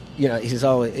some,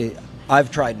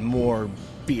 I've tried more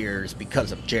beers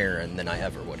because of Jaron than I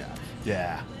ever would have.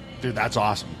 Yeah. Dude, that's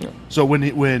awesome. Yeah. So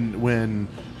when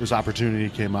this opportunity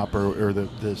came up or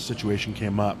the situation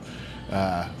came up,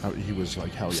 he was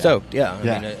like, hell yeah. Stoked, yeah.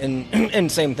 I mean,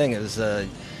 and same thing is,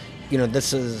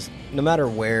 this is, no matter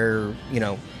where,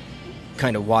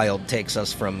 kind of wild takes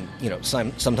us from,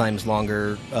 sometimes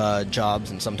longer jobs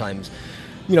and sometimes,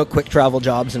 quick travel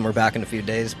jobs and we're back in a few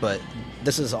days, but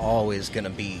this is always going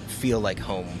to feel like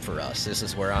home for us. This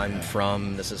is where I'm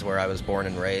from. This is where I was born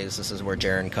and raised. This is where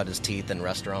Jaron cut his teeth in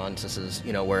restaurants. This is,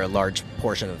 where a large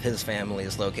portion of his family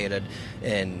is located.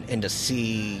 And to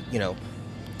see,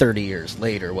 30 years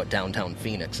later what downtown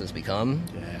Phoenix has become,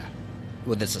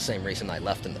 well, that's the same reason I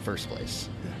left in the first place.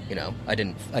 I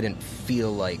didn't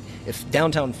feel like if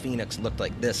downtown Phoenix looked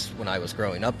like this when I was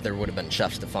growing up, there would have been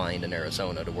chefs to find in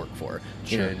Arizona to work for.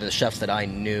 Sure. The chefs that I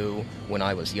knew when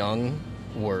I was young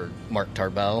were Mark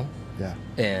Tarbell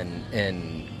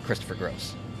and Christopher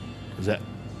Gross. That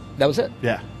was it.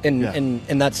 Yeah.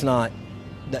 And that's not,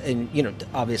 and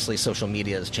obviously social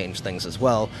media has changed things as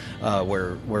well,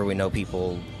 where we know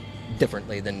people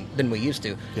differently than we used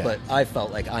to. Yeah. But I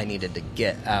felt like I needed to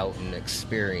get out and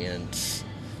experience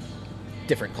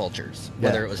different cultures,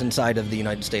 whether it was inside of the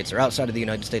United States or outside of the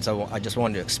United States. I just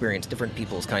wanted to experience different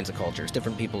people's kinds of cultures,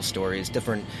 different people's stories,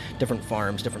 different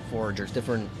farms, different foragers,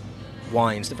 different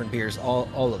wines, different beers,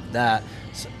 all of that,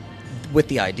 with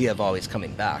the idea of always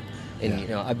coming back.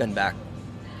 And I've been back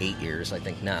 8 years, I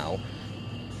think now.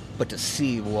 But to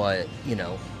see what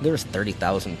there was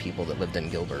 30,000 people that lived in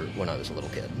Gilbert when I was a little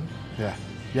kid.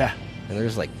 Yeah. And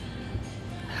there's like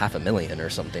 500,000 or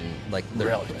something. Like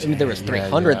there was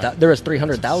 300. There was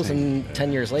 300,000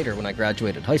 10 years later when I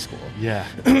graduated high school. Yeah.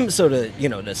 So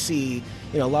to see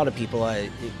a lot of people are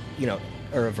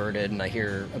averted, and I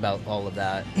hear about all of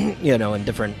that in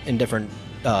different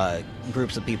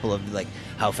groups of people of like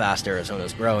how fast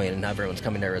Arizona's growing and everyone's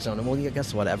coming to Arizona. Well,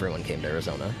 guess what? Everyone came to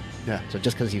Arizona. Yeah. So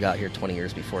just because you got here 20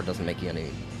 years before doesn't make you any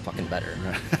fucking better.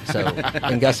 So,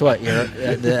 and guess what?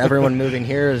 Everyone moving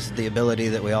here is the ability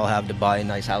that we all have to buy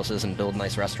nice houses and build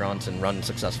nice restaurants and run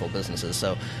successful businesses.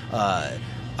 So,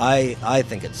 I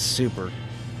think it's super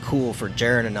cool for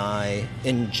Jaron and I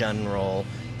in general.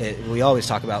 We always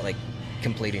talk about like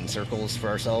completing circles for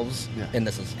ourselves, and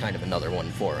this is kind of another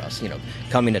one for us.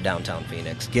 Coming to downtown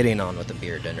Phoenix, getting on with a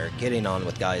beer dinner, getting on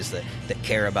with guys that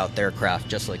care about their craft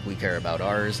just like we care about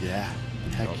ours. Yeah,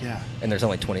 heck yeah. And there's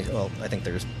only 20. Well, I think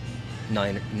there's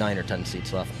 9 or 10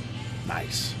 seats left.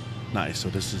 Nice. So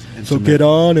this is intimate. So get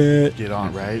on it. Get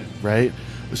on, right.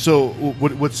 So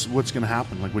what's going to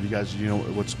happen? Like, what do you guys?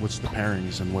 What's the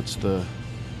pairings and what's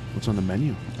on the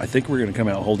menu? I think we're going to come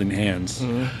out holding hands.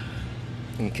 Mm-hmm.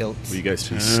 And kilts. Will you guys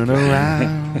turn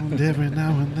around every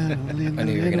now and then? I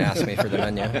knew you were going to ask me for the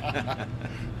menu.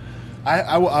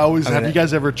 I always have. You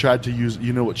guys ever tried to use?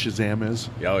 You know what Shazam is?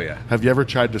 Oh yeah. Have you ever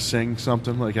tried to sing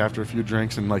something like after a few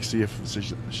drinks and like see if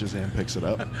Shazam picks it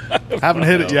up? Haven't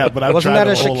hit it yet, but I've Wasn't tried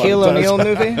that a Shaquille O'Neal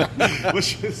movie? It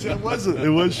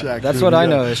was Shaq. That's what I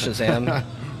know is Shazam.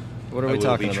 What are we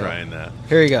talking about? Trying that.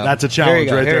 Here you go. That's a challenge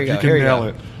right there. If you can nail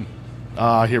it.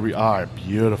 Here we are.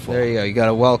 Beautiful. There you go. You got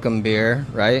a welcome beer,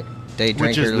 right? Day Drinker,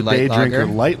 which is the light Day lager. Drinker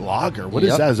Light Lager. What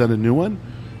is that? Is that a new one?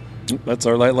 That's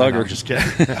our light lager. I'm just kidding.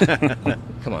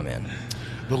 Come on, man.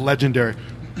 The legendary.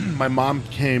 My mom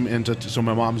came into. So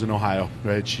my mom's in Ohio,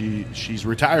 right? She's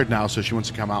retired now, so she wants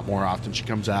to come out more often. She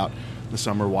comes out in the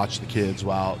summer, watch the kids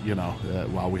while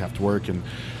we have to work. And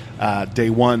day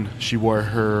one, she wore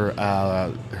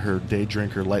her Day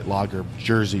Drinker Light Lager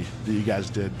jersey that you guys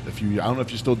did a few years. I don't know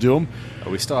if you still do them.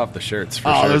 We still have the shirts.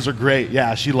 For sure. Those are great.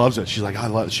 Yeah, she loves it. She's like,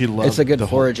 she loves. It's a good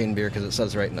foraging beer because it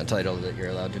says right in the title that you're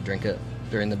allowed to drink it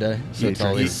during the day. So it's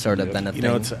always sort of been a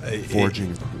thing.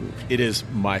 Foraging. It is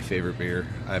my favorite beer.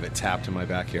 I have it tapped in my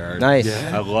backyard. Nice.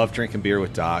 Yeah. I love drinking beer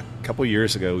with Doc. A couple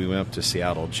years ago, we went up to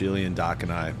Seattle, Jillian, Doc,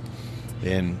 and I.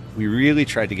 And we really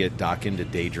tried to get Doc into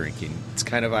day drinking. It's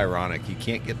kind of ironic. You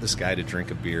can't get this guy to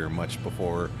drink a beer much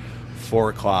before 4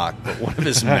 o'clock, but one of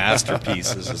his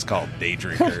masterpieces is called Day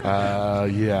Drinker.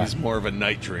 Yeah. He's more of a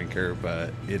night drinker,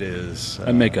 but it is...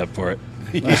 I make up for it.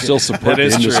 I still support the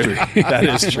industry. That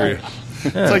is true.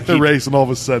 It's like the race, and all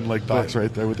of a sudden, like Doc's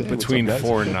right there with it. Between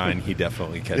 4 and 9, he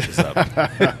definitely catches up.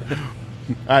 All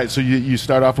right, so you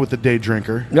start off with the Day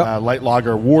Drinker, Yep. light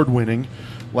lager, award-winning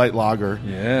light lager.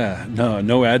 Yeah,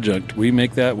 no adjunct. We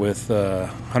make that with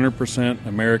 100%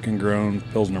 American-grown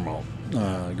Pilsner malt,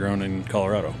 grown in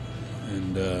Colorado.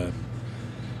 And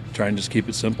try and just keep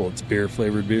it simple. It's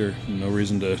beer-flavored beer. No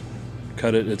reason to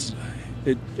cut it.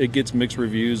 It gets mixed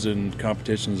reviews in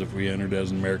competitions if we entered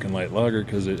as an American light lager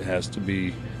because it has to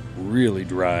be really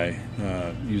dry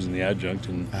using the adjunct,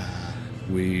 and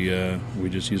we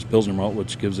just use Pilsner malt,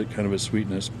 which gives it kind of a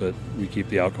sweetness, but we keep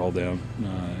the alcohol down,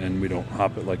 and we don't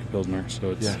hop it like a Pilsner,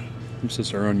 so it's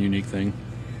just our own unique thing.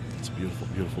 It's a beautiful,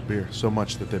 beautiful beer. So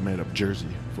much that they made up Jersey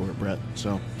for it, Brett.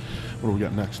 So what do we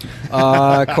got next?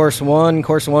 Course one,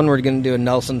 we're going to do a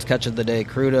Nelson's Catch of the Day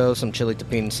Crudo, some chili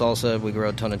tapine salsa. We grow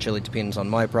a ton of chili tapines on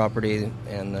my property,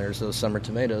 and there's those summer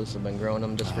tomatoes. I've been growing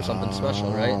them just for something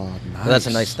special, right? Nice. That's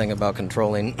a nice thing about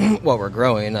controlling what we're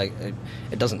growing.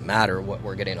 It doesn't matter what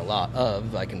we're getting a lot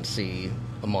of. I can see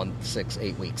a month,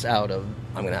 6-8 weeks out of,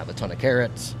 I'm going to have a ton of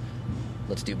carrots.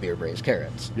 Let's do beer braised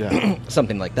carrots. Yeah.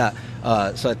 Something like that.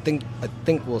 So I think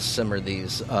we'll simmer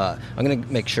these. I'm going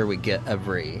to make sure we get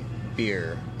every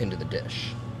beer into the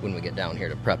dish when we get down here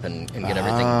to prep and get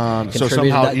everything so contributed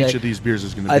somehow that each day. of these beers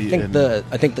is going to be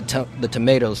I think the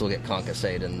tomatoes will get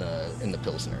concassate in the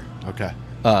Pilsner. Okay.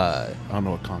 I don't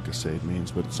know what concassate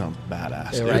means, but it sounds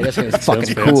badass. Yeah, right. It's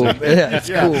fucking cool. Yeah, it's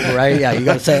cool, right? Yeah, you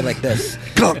got to say it like this.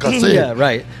 Concassate. Yeah,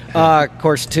 right.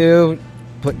 Course two.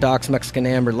 Put Doc's Mexican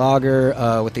Amber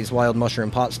Lager with these wild mushroom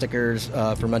pot stickers,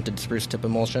 fermented spruce tip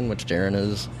emulsion, which Jaron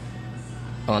is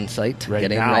on site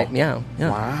getting now. right now. Yeah.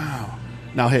 Wow.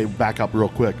 Now, hey, back up real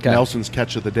quick. Okay. Nelson's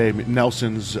Catch of the Day.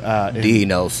 Nelson's. D.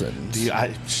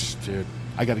 Nelson's. Dude,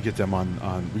 I got to get them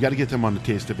on. We got to get them on the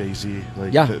Taste of AZ.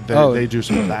 Like, Yeah. They do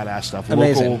some badass stuff.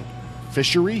 Amazing. Local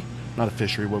fishery, not a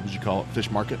fishery. What would you call it?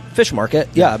 Fish market. Fish market.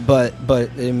 Yeah, but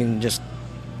I mean, just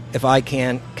if I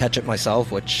can't catch it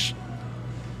myself, which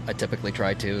I typically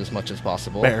try to as much as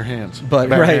possible. Bare hands. But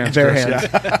bare hands.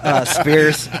 Yeah.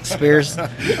 Spears.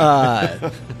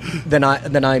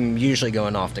 Then I'm usually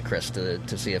going off to Chris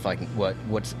to see if I can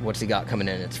what's he got coming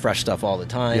in. It's fresh stuff all the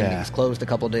time. Yeah. He's closed a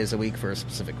couple days a week for a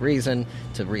specific reason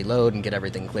to reload and get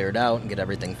everything cleared out and get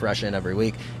everything fresh in every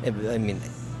week. I mean,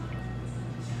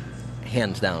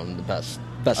 hands down the best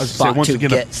spot to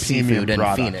get seafood in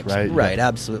product, Phoenix. Right,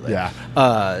 Absolutely.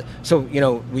 Yeah. So,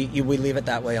 we leave it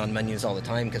that way on menus all the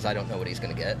time because I don't know what he's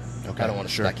going to get. Okay, I don't want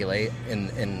to speculate,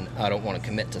 and I don't want to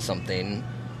commit to something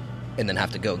and then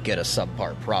have to go get a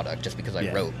subpar product just because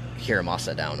I wrote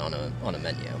Hiramasa down on a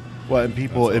menu. Well, and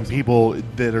people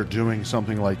that are doing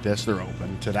something like this, they're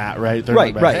open to that, right? They're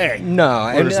Right. not like, hey, No,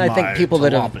 and where's I think my people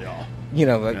that have, tilapia?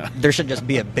 there should just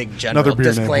be a big general Another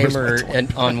beer name, disclaimer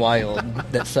where's my on Wild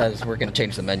that says we're going to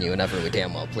change the menu whenever we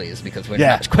damn well please because we're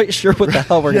Yeah. not quite sure what the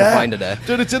hell we're going to find today.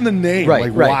 Dude, it's in the name,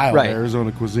 Right, Wild right.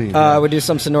 Arizona cuisine. We do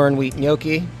some Sonoran wheat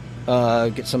gnocchi.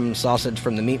 Get some sausage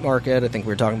from the meat market. I think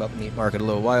we were talking about the meat market a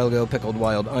little while ago. Pickled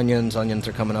wild onions. Onions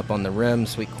are coming up on the rim.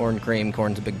 Sweet corn cream.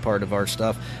 Corn's a big part of our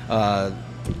stuff. That'll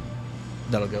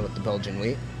go with the Belgian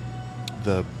wheat.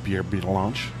 The beer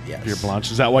blanche. Yes. Beer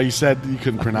blanche. Is that why you said you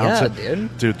couldn't pronounce it?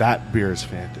 Dude. Dude, that beer is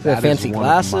fantastic. The fancy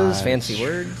glasses, fancy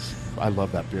words. I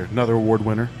love that beer. Another award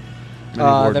winner.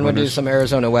 Then we'll do some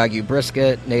Arizona Wagyu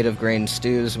brisket, native grain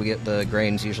stews. We get the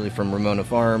grains usually from Ramona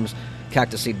Farms.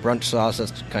 Cactus seed brunch sauce.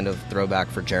 That's kind of throwback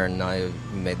for Jaron and I.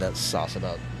 We made that sauce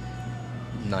about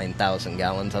 9,000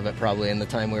 gallons of it probably in the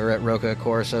time we were at Roca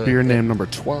Corso. Beer name number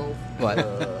 12.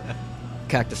 What?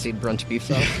 Cactus seed brunch beef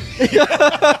sauce.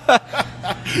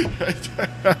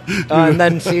 And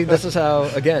then see, this is how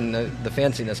again the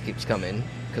fanciness keeps coming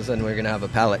because then we're gonna have a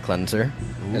palate cleanser.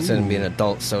 It's gonna be an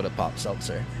adult soda pop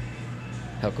seltzer.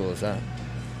 How cool is that?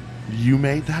 You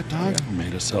made that, dog? I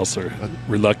made a seltzer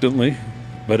reluctantly,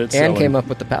 but it's And came up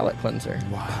with the palate cleanser.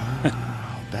 Wow,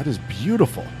 that is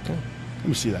beautiful. Let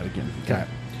me see that again. Okay.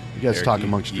 You guys Eric, talk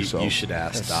amongst yourselves. You should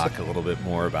ask Doc a little bit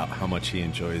more about how much he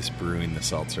enjoys brewing the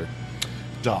seltzer.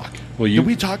 Doc. Well, did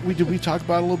we talk about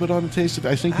it a little bit on the taste of it?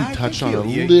 I think we touched on it a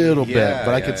you- little bit, yeah,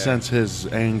 but I yeah, could yeah. sense his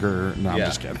anger. No, I'm Yeah.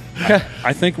 just kidding.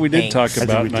 I think we did talk Thanks.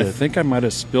 about, I think we and I did. think I might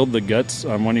have spilled the guts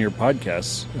on one of your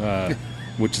podcasts,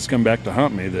 which has come back to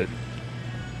haunt me. That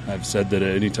I've said that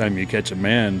anytime you catch a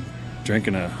man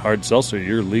drinking a hard seltzer,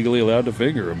 you're legally allowed to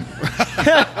finger him.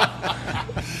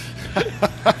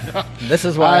 This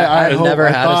is why I've never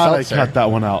had a seltzer. I cut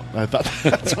that one out. I thought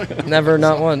that's what Never,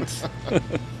 not once.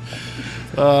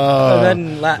 And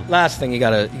then last thing you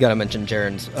gotta mention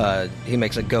Jaron's. He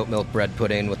makes a goat milk bread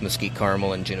pudding with mesquite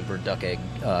caramel and juniper duck egg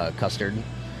custard.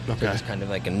 Okay. So it's kind of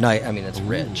like a night. I mean, it's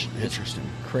rich. Interesting.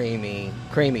 It's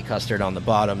creamy custard on the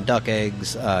bottom. Duck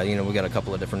eggs. We got a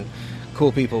couple of different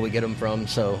cool people we get them from.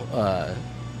 So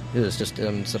it was just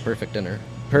it's a perfect dinner.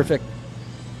 Perfect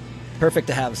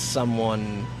to have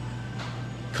someone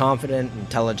confident,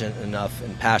 intelligent enough,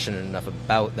 and passionate enough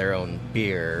about their own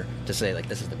beer to say, like,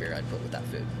 this is the beer I'd put with that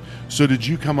food. So did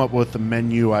you come up with the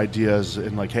menu ideas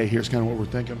and like, hey, here's kind of what we're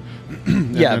thinking?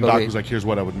 And then Doc was like, here's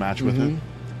what I would match with it?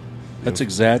 That's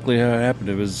exactly how it happened.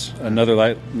 It was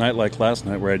another night like last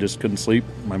night where I just couldn't sleep.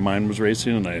 My mind was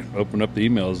racing, and I opened up the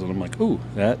emails, and I'm like, ooh,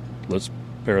 let's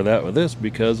pair that with this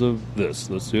because of this.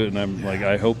 Let's do it. And I'm like,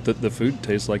 I hope that the food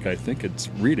tastes like I think it's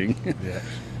reading. Yeah.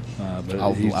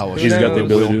 But he's got the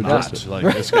ability to adjust it.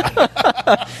 Like this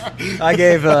guy. I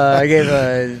gave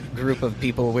a group of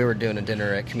people. We were doing a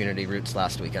dinner at Community Roots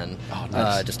last weekend. Oh,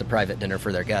 nice. Just a private dinner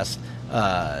for their guests.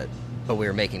 But we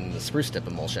were making the spruce tip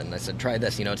emulsion. I said, try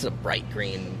this. It's a bright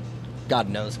green, God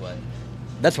knows what.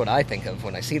 That's what I think of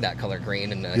when I see that color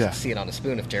green, and I see it on a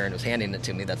spoon. If Jaron was handing it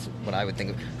to me, that's what I would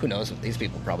think of. Who knows? These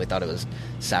people probably thought it was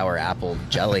sour apple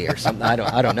jelly or something. I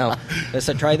don't know. I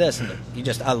said, try this, and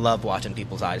I love watching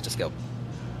people's eyes just go,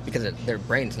 because their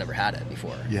brains never had it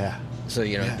before. Yeah. So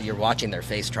you're watching their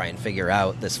face try and figure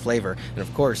out this flavor, and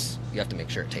of course you have to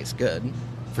make sure it tastes good.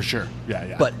 For sure.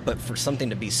 Yeah. But for something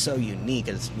to be so unique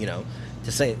as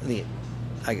to say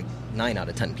 9 out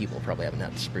of 10 people probably haven't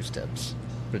had spruce tips.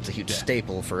 But it's a huge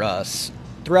staple for us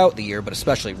throughout the year, but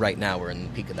especially right now we're in the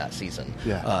peak of that season.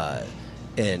 Yeah.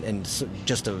 And so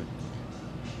just to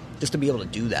be able to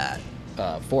do that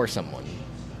for someone,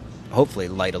 hopefully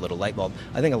light a little light bulb.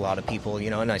 I think a lot of people,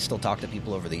 and I still talk to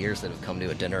people over the years that have come to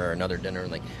a dinner or another dinner,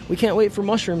 and like, we can't wait for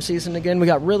mushroom season again. We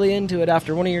got really into it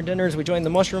after one of your dinners. We joined the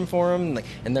mushroom forum,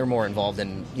 and they're more involved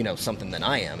in something than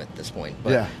I am at this point.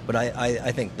 But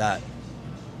I think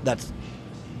that's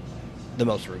the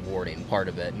most rewarding part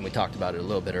of it, and we talked about it a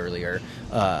little bit earlier.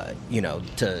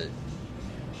 To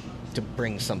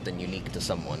bring something unique to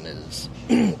someone is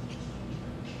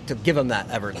to give them that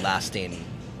everlasting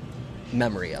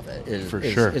memory of it.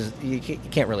 You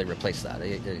can't really replace that.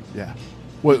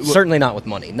 Certainly not with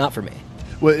money. Not for me.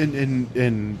 Well,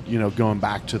 and going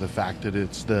back to the fact that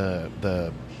it's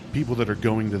the people that are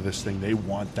going to this thing, they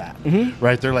want that,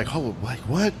 right? They're like, oh, like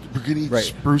what? We're gonna eat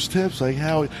spruce tips? Like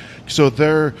how? So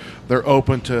they're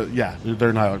open to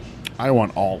They're not. I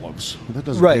want olives. That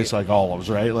doesn't taste like olives,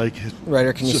 right? Like right.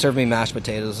 Or can you serve me mashed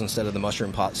potatoes instead of the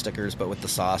mushroom pot stickers, but with the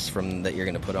sauce that you're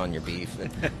going to put on your beef?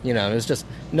 And it's just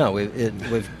no.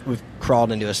 We've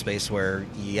crawled into a space where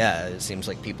it seems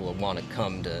like people will want to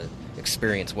come to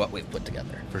experience what we've put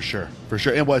together. For sure.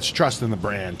 And it's trust in the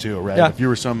brand too, right? Yeah. If you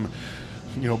were some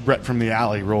Brett from the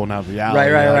alley rolling out of the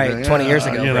alley. Right. 20 years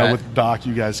ago, Brett. With Doc,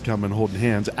 you guys come and holding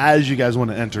hands as you guys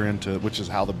want to enter into, which is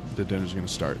how the dinner's going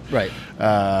to start. Right.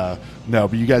 No,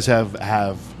 but you guys have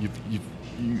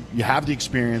you have the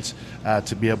experience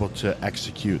to be able to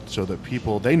execute, so that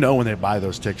people, they know when they buy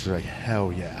those tickets, they're like,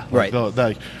 hell yeah. Right.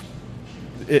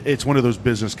 It's one of those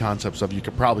business concepts of you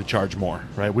could probably charge more,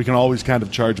 right? We can always kind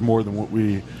of charge more than what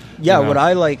we. Yeah. What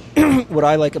I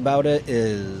like about it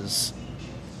is,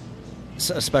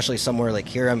 especially somewhere like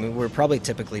here, I mean, we're probably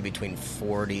typically between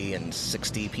 40 and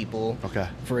 60 people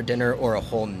for a dinner or a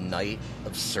whole night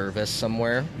of service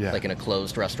somewhere, like in a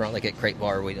closed restaurant, like at Crate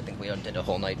Bar. I think we did a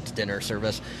whole night dinner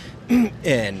service,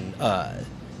 and I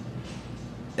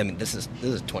mean, this is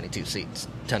 22 seats.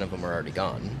 10 of them are already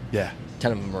gone. Yeah,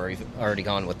 10 of them are already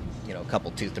gone with a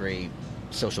couple, 2-3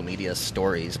 social media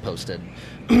stories posted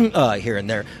here and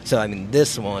there. So I mean,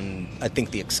 this one, I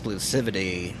think the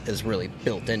exclusivity is really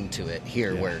built into it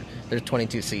here, where there's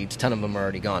 22 seats, 10 of them are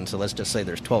already gone. So let's just say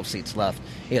there's 12 seats left.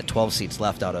 You got 12 seats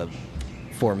left out of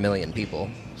 4 million people.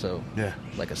 So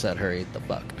like I said, hurry the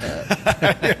fuck.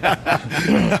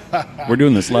 We're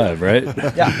doing this live, right?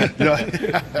 Yeah.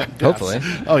 Hopefully.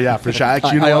 Oh yeah, for sure.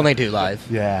 Actually, I only do live.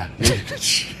 Yeah. You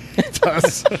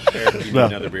need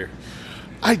another beer.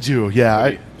 I do,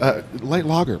 yeah. Light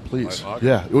lager, please. Light lager.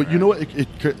 Yeah. Well, you know what?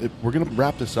 We're going to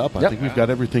wrap this up. I think we've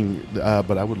got everything,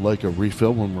 but I would like a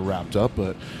refill when we're wrapped up.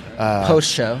 But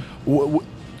post show.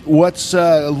 What's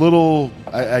a little?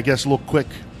 I guess a little quick.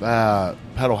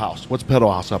 Pedal House. What's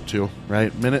Pedal House up to?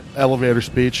 Right, minute elevator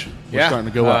speech. We're starting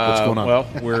to go up. What's going on?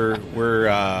 Well,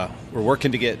 we're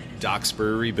working to get Doc's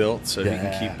Brewery built so he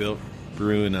can keep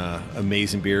brewing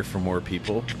amazing beer for more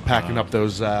people. Packing up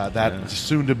those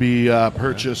soon to be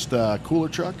purchased cooler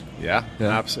truck. Yeah,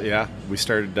 absolutely. Yeah, we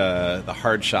started the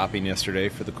hard shopping yesterday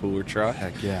for the cooler truck.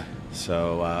 Heck yeah.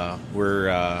 So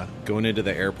we're going into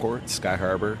the airport, Sky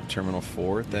Harbor, Terminal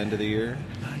 4 at the end of the year.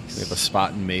 Nice. We have a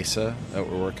spot in Mesa that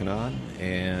we're working on,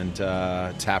 and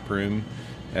tap room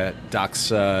at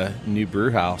Doc's new brew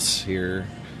house here,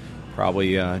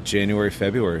 probably January,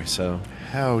 February. So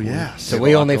hell yeah. So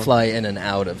we only fly in and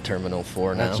out of Terminal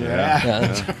 4 now.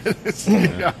 Yeah. It's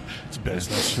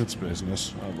business. It's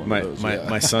business.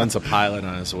 My son's a pilot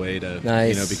on his way to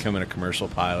becoming a commercial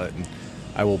pilot, and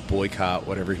I will boycott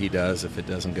whatever he does if it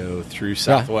doesn't go through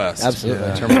Southwest. Absolutely.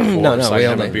 Yeah. Terminal 4, no, so we I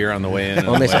can only have a beer on the way in. And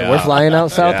only the way we're out. flying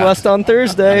out Southwest on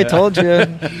Thursday. Told you.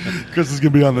 Chris is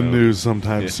going to be on the news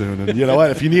sometime soon. And you know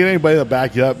what? If you need anybody to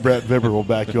back you up, Brett Vibber will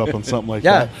back you up on something like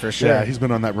that. Yeah, for sure. Yeah, he's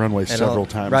been on that runway several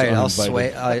times. Right, I'll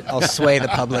sway the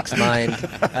public's mind.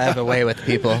 I have a way with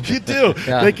people. You do.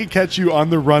 Yeah. They could catch you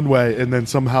on the runway, and then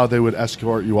somehow they would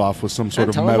escort you off with some sort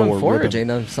of medal or foraging.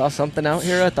 ribbon. I saw something out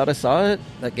here. I thought I saw it.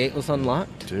 That gate was unlocked.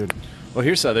 Dude. Well,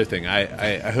 here's the other thing.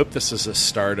 I hope this is the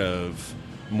start of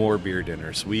more beer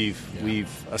dinners.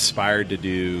 We've aspired to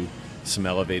do some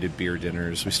elevated beer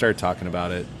dinners. We started talking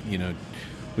about it.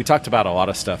 We talked about a lot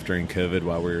of stuff during COVID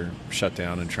while we were shut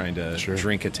down and trying to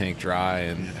drink a tank dry,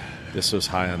 and this was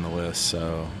high on the list.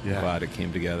 So glad it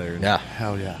came together. Yeah,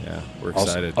 hell yeah. Yeah, we're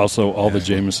excited. Also, all the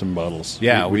Jameson bottles.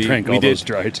 Yeah, we drank all those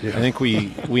dry too. I think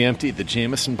we emptied the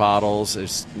Jameson bottles.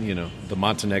 There's the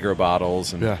Montenegro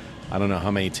bottles, and I don't know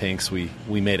how many tanks we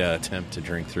made an attempt to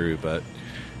drink through, but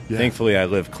thankfully I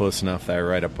live close enough that I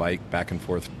ride a bike back and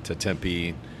forth to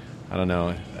Tempe. I don't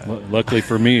know. Luckily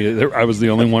for me, I was the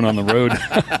only one on the road.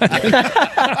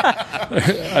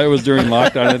 I was during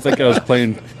lockdown. I think I was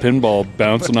playing pinball,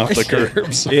 bouncing off the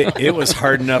curbs. It was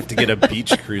hard enough to get a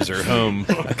beach cruiser home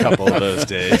a couple of those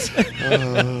days.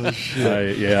 Oh,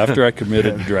 shit. After I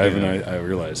committed to driving, I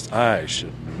realized I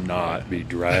should not be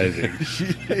driving.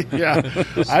 Yeah,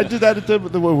 I did that at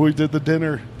when we did the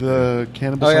dinner, the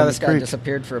cannabis. Oh yeah, on this the guy creek.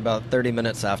 disappeared for about 30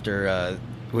 minutes after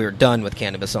we were done with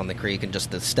Cannabis on the Creek, and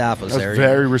just the staff was there.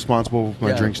 Very responsible with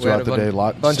my drinks throughout the day.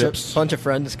 Bunch of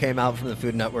friends came out from the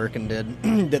Food Network and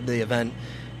did the event,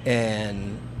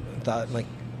 and thought like,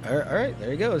 all right,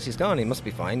 there he goes. He's gone. He must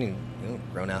be fine.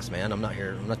 Grown ass man. I'm not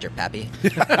here. I'm not your pappy.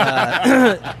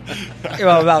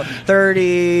 About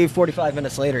 30, 45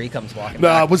 minutes later, he comes walking.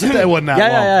 back. Was it that one?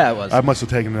 Yeah, it was. I must have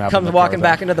taken it out. Comes walking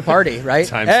back into the party, right?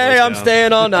 Time Hey, slows I'm down.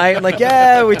 staying all night. I'm like,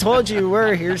 yeah, we told you.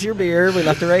 Here's your beer. We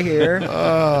left it right here.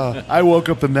 I woke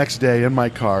up the next day in my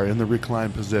car in the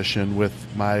reclined position with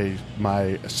my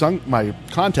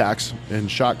contacts in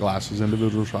shot glasses,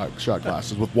 individual shot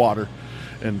glasses with water,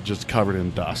 and just covered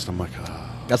in dust. I'm like,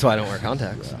 That's why I don't wear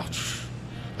contacts.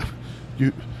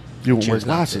 You won't wear Choose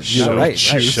not to. glasses. You don't Right.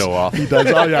 Show off. He does.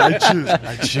 Oh yeah,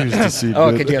 I choose to see.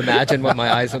 Oh, good. could you imagine what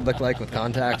my eyes would look like with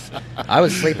contacts? I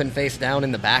was sleeping face down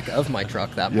in the back of my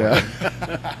truck that morning.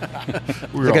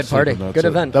 We were a all good party. sleeping Good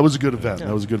event. That was a good event. Yeah.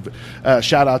 That was a good event.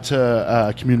 Shout out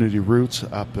to Community Roots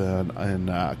up in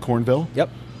Cornville. Yep.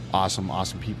 Awesome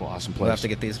people, awesome place. We'll have to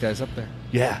get these guys up there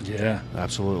Yeah.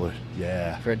 Absolutely.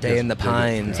 Yeah. for a day in the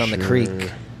pines on the creek.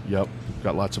 Yep.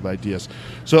 Got lots of ideas.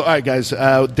 So, all right, guys.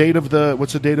 What's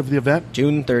the date of the event?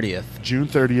 June 30th. June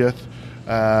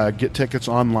 30th. Get tickets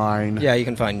online. Yeah, you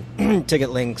can find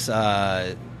ticket links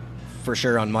for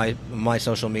sure on my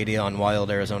social media, on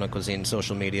Wild Arizona Cuisine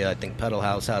social media. I think Pedal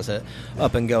House has it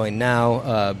up and going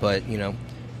now. But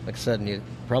like I said, you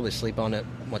probably sleep on it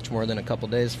much more than a couple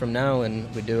days from now,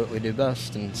 and we do what we do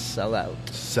best and sell out.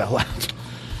 Sell out.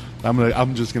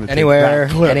 I'm just gonna Anywhere, take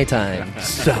that clip. anytime.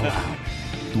 Sell out.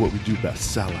 Do what we do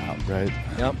best. Sell out. Right.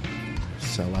 Yep.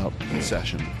 Sell out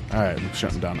session. All right, I'm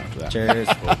shutting down after that. Cheers.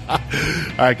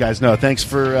 All right, guys. No, thanks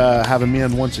for having me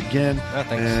on once again.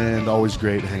 Thanks. And always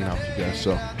great hanging out with you guys.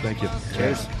 So thank you.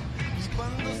 Cheers.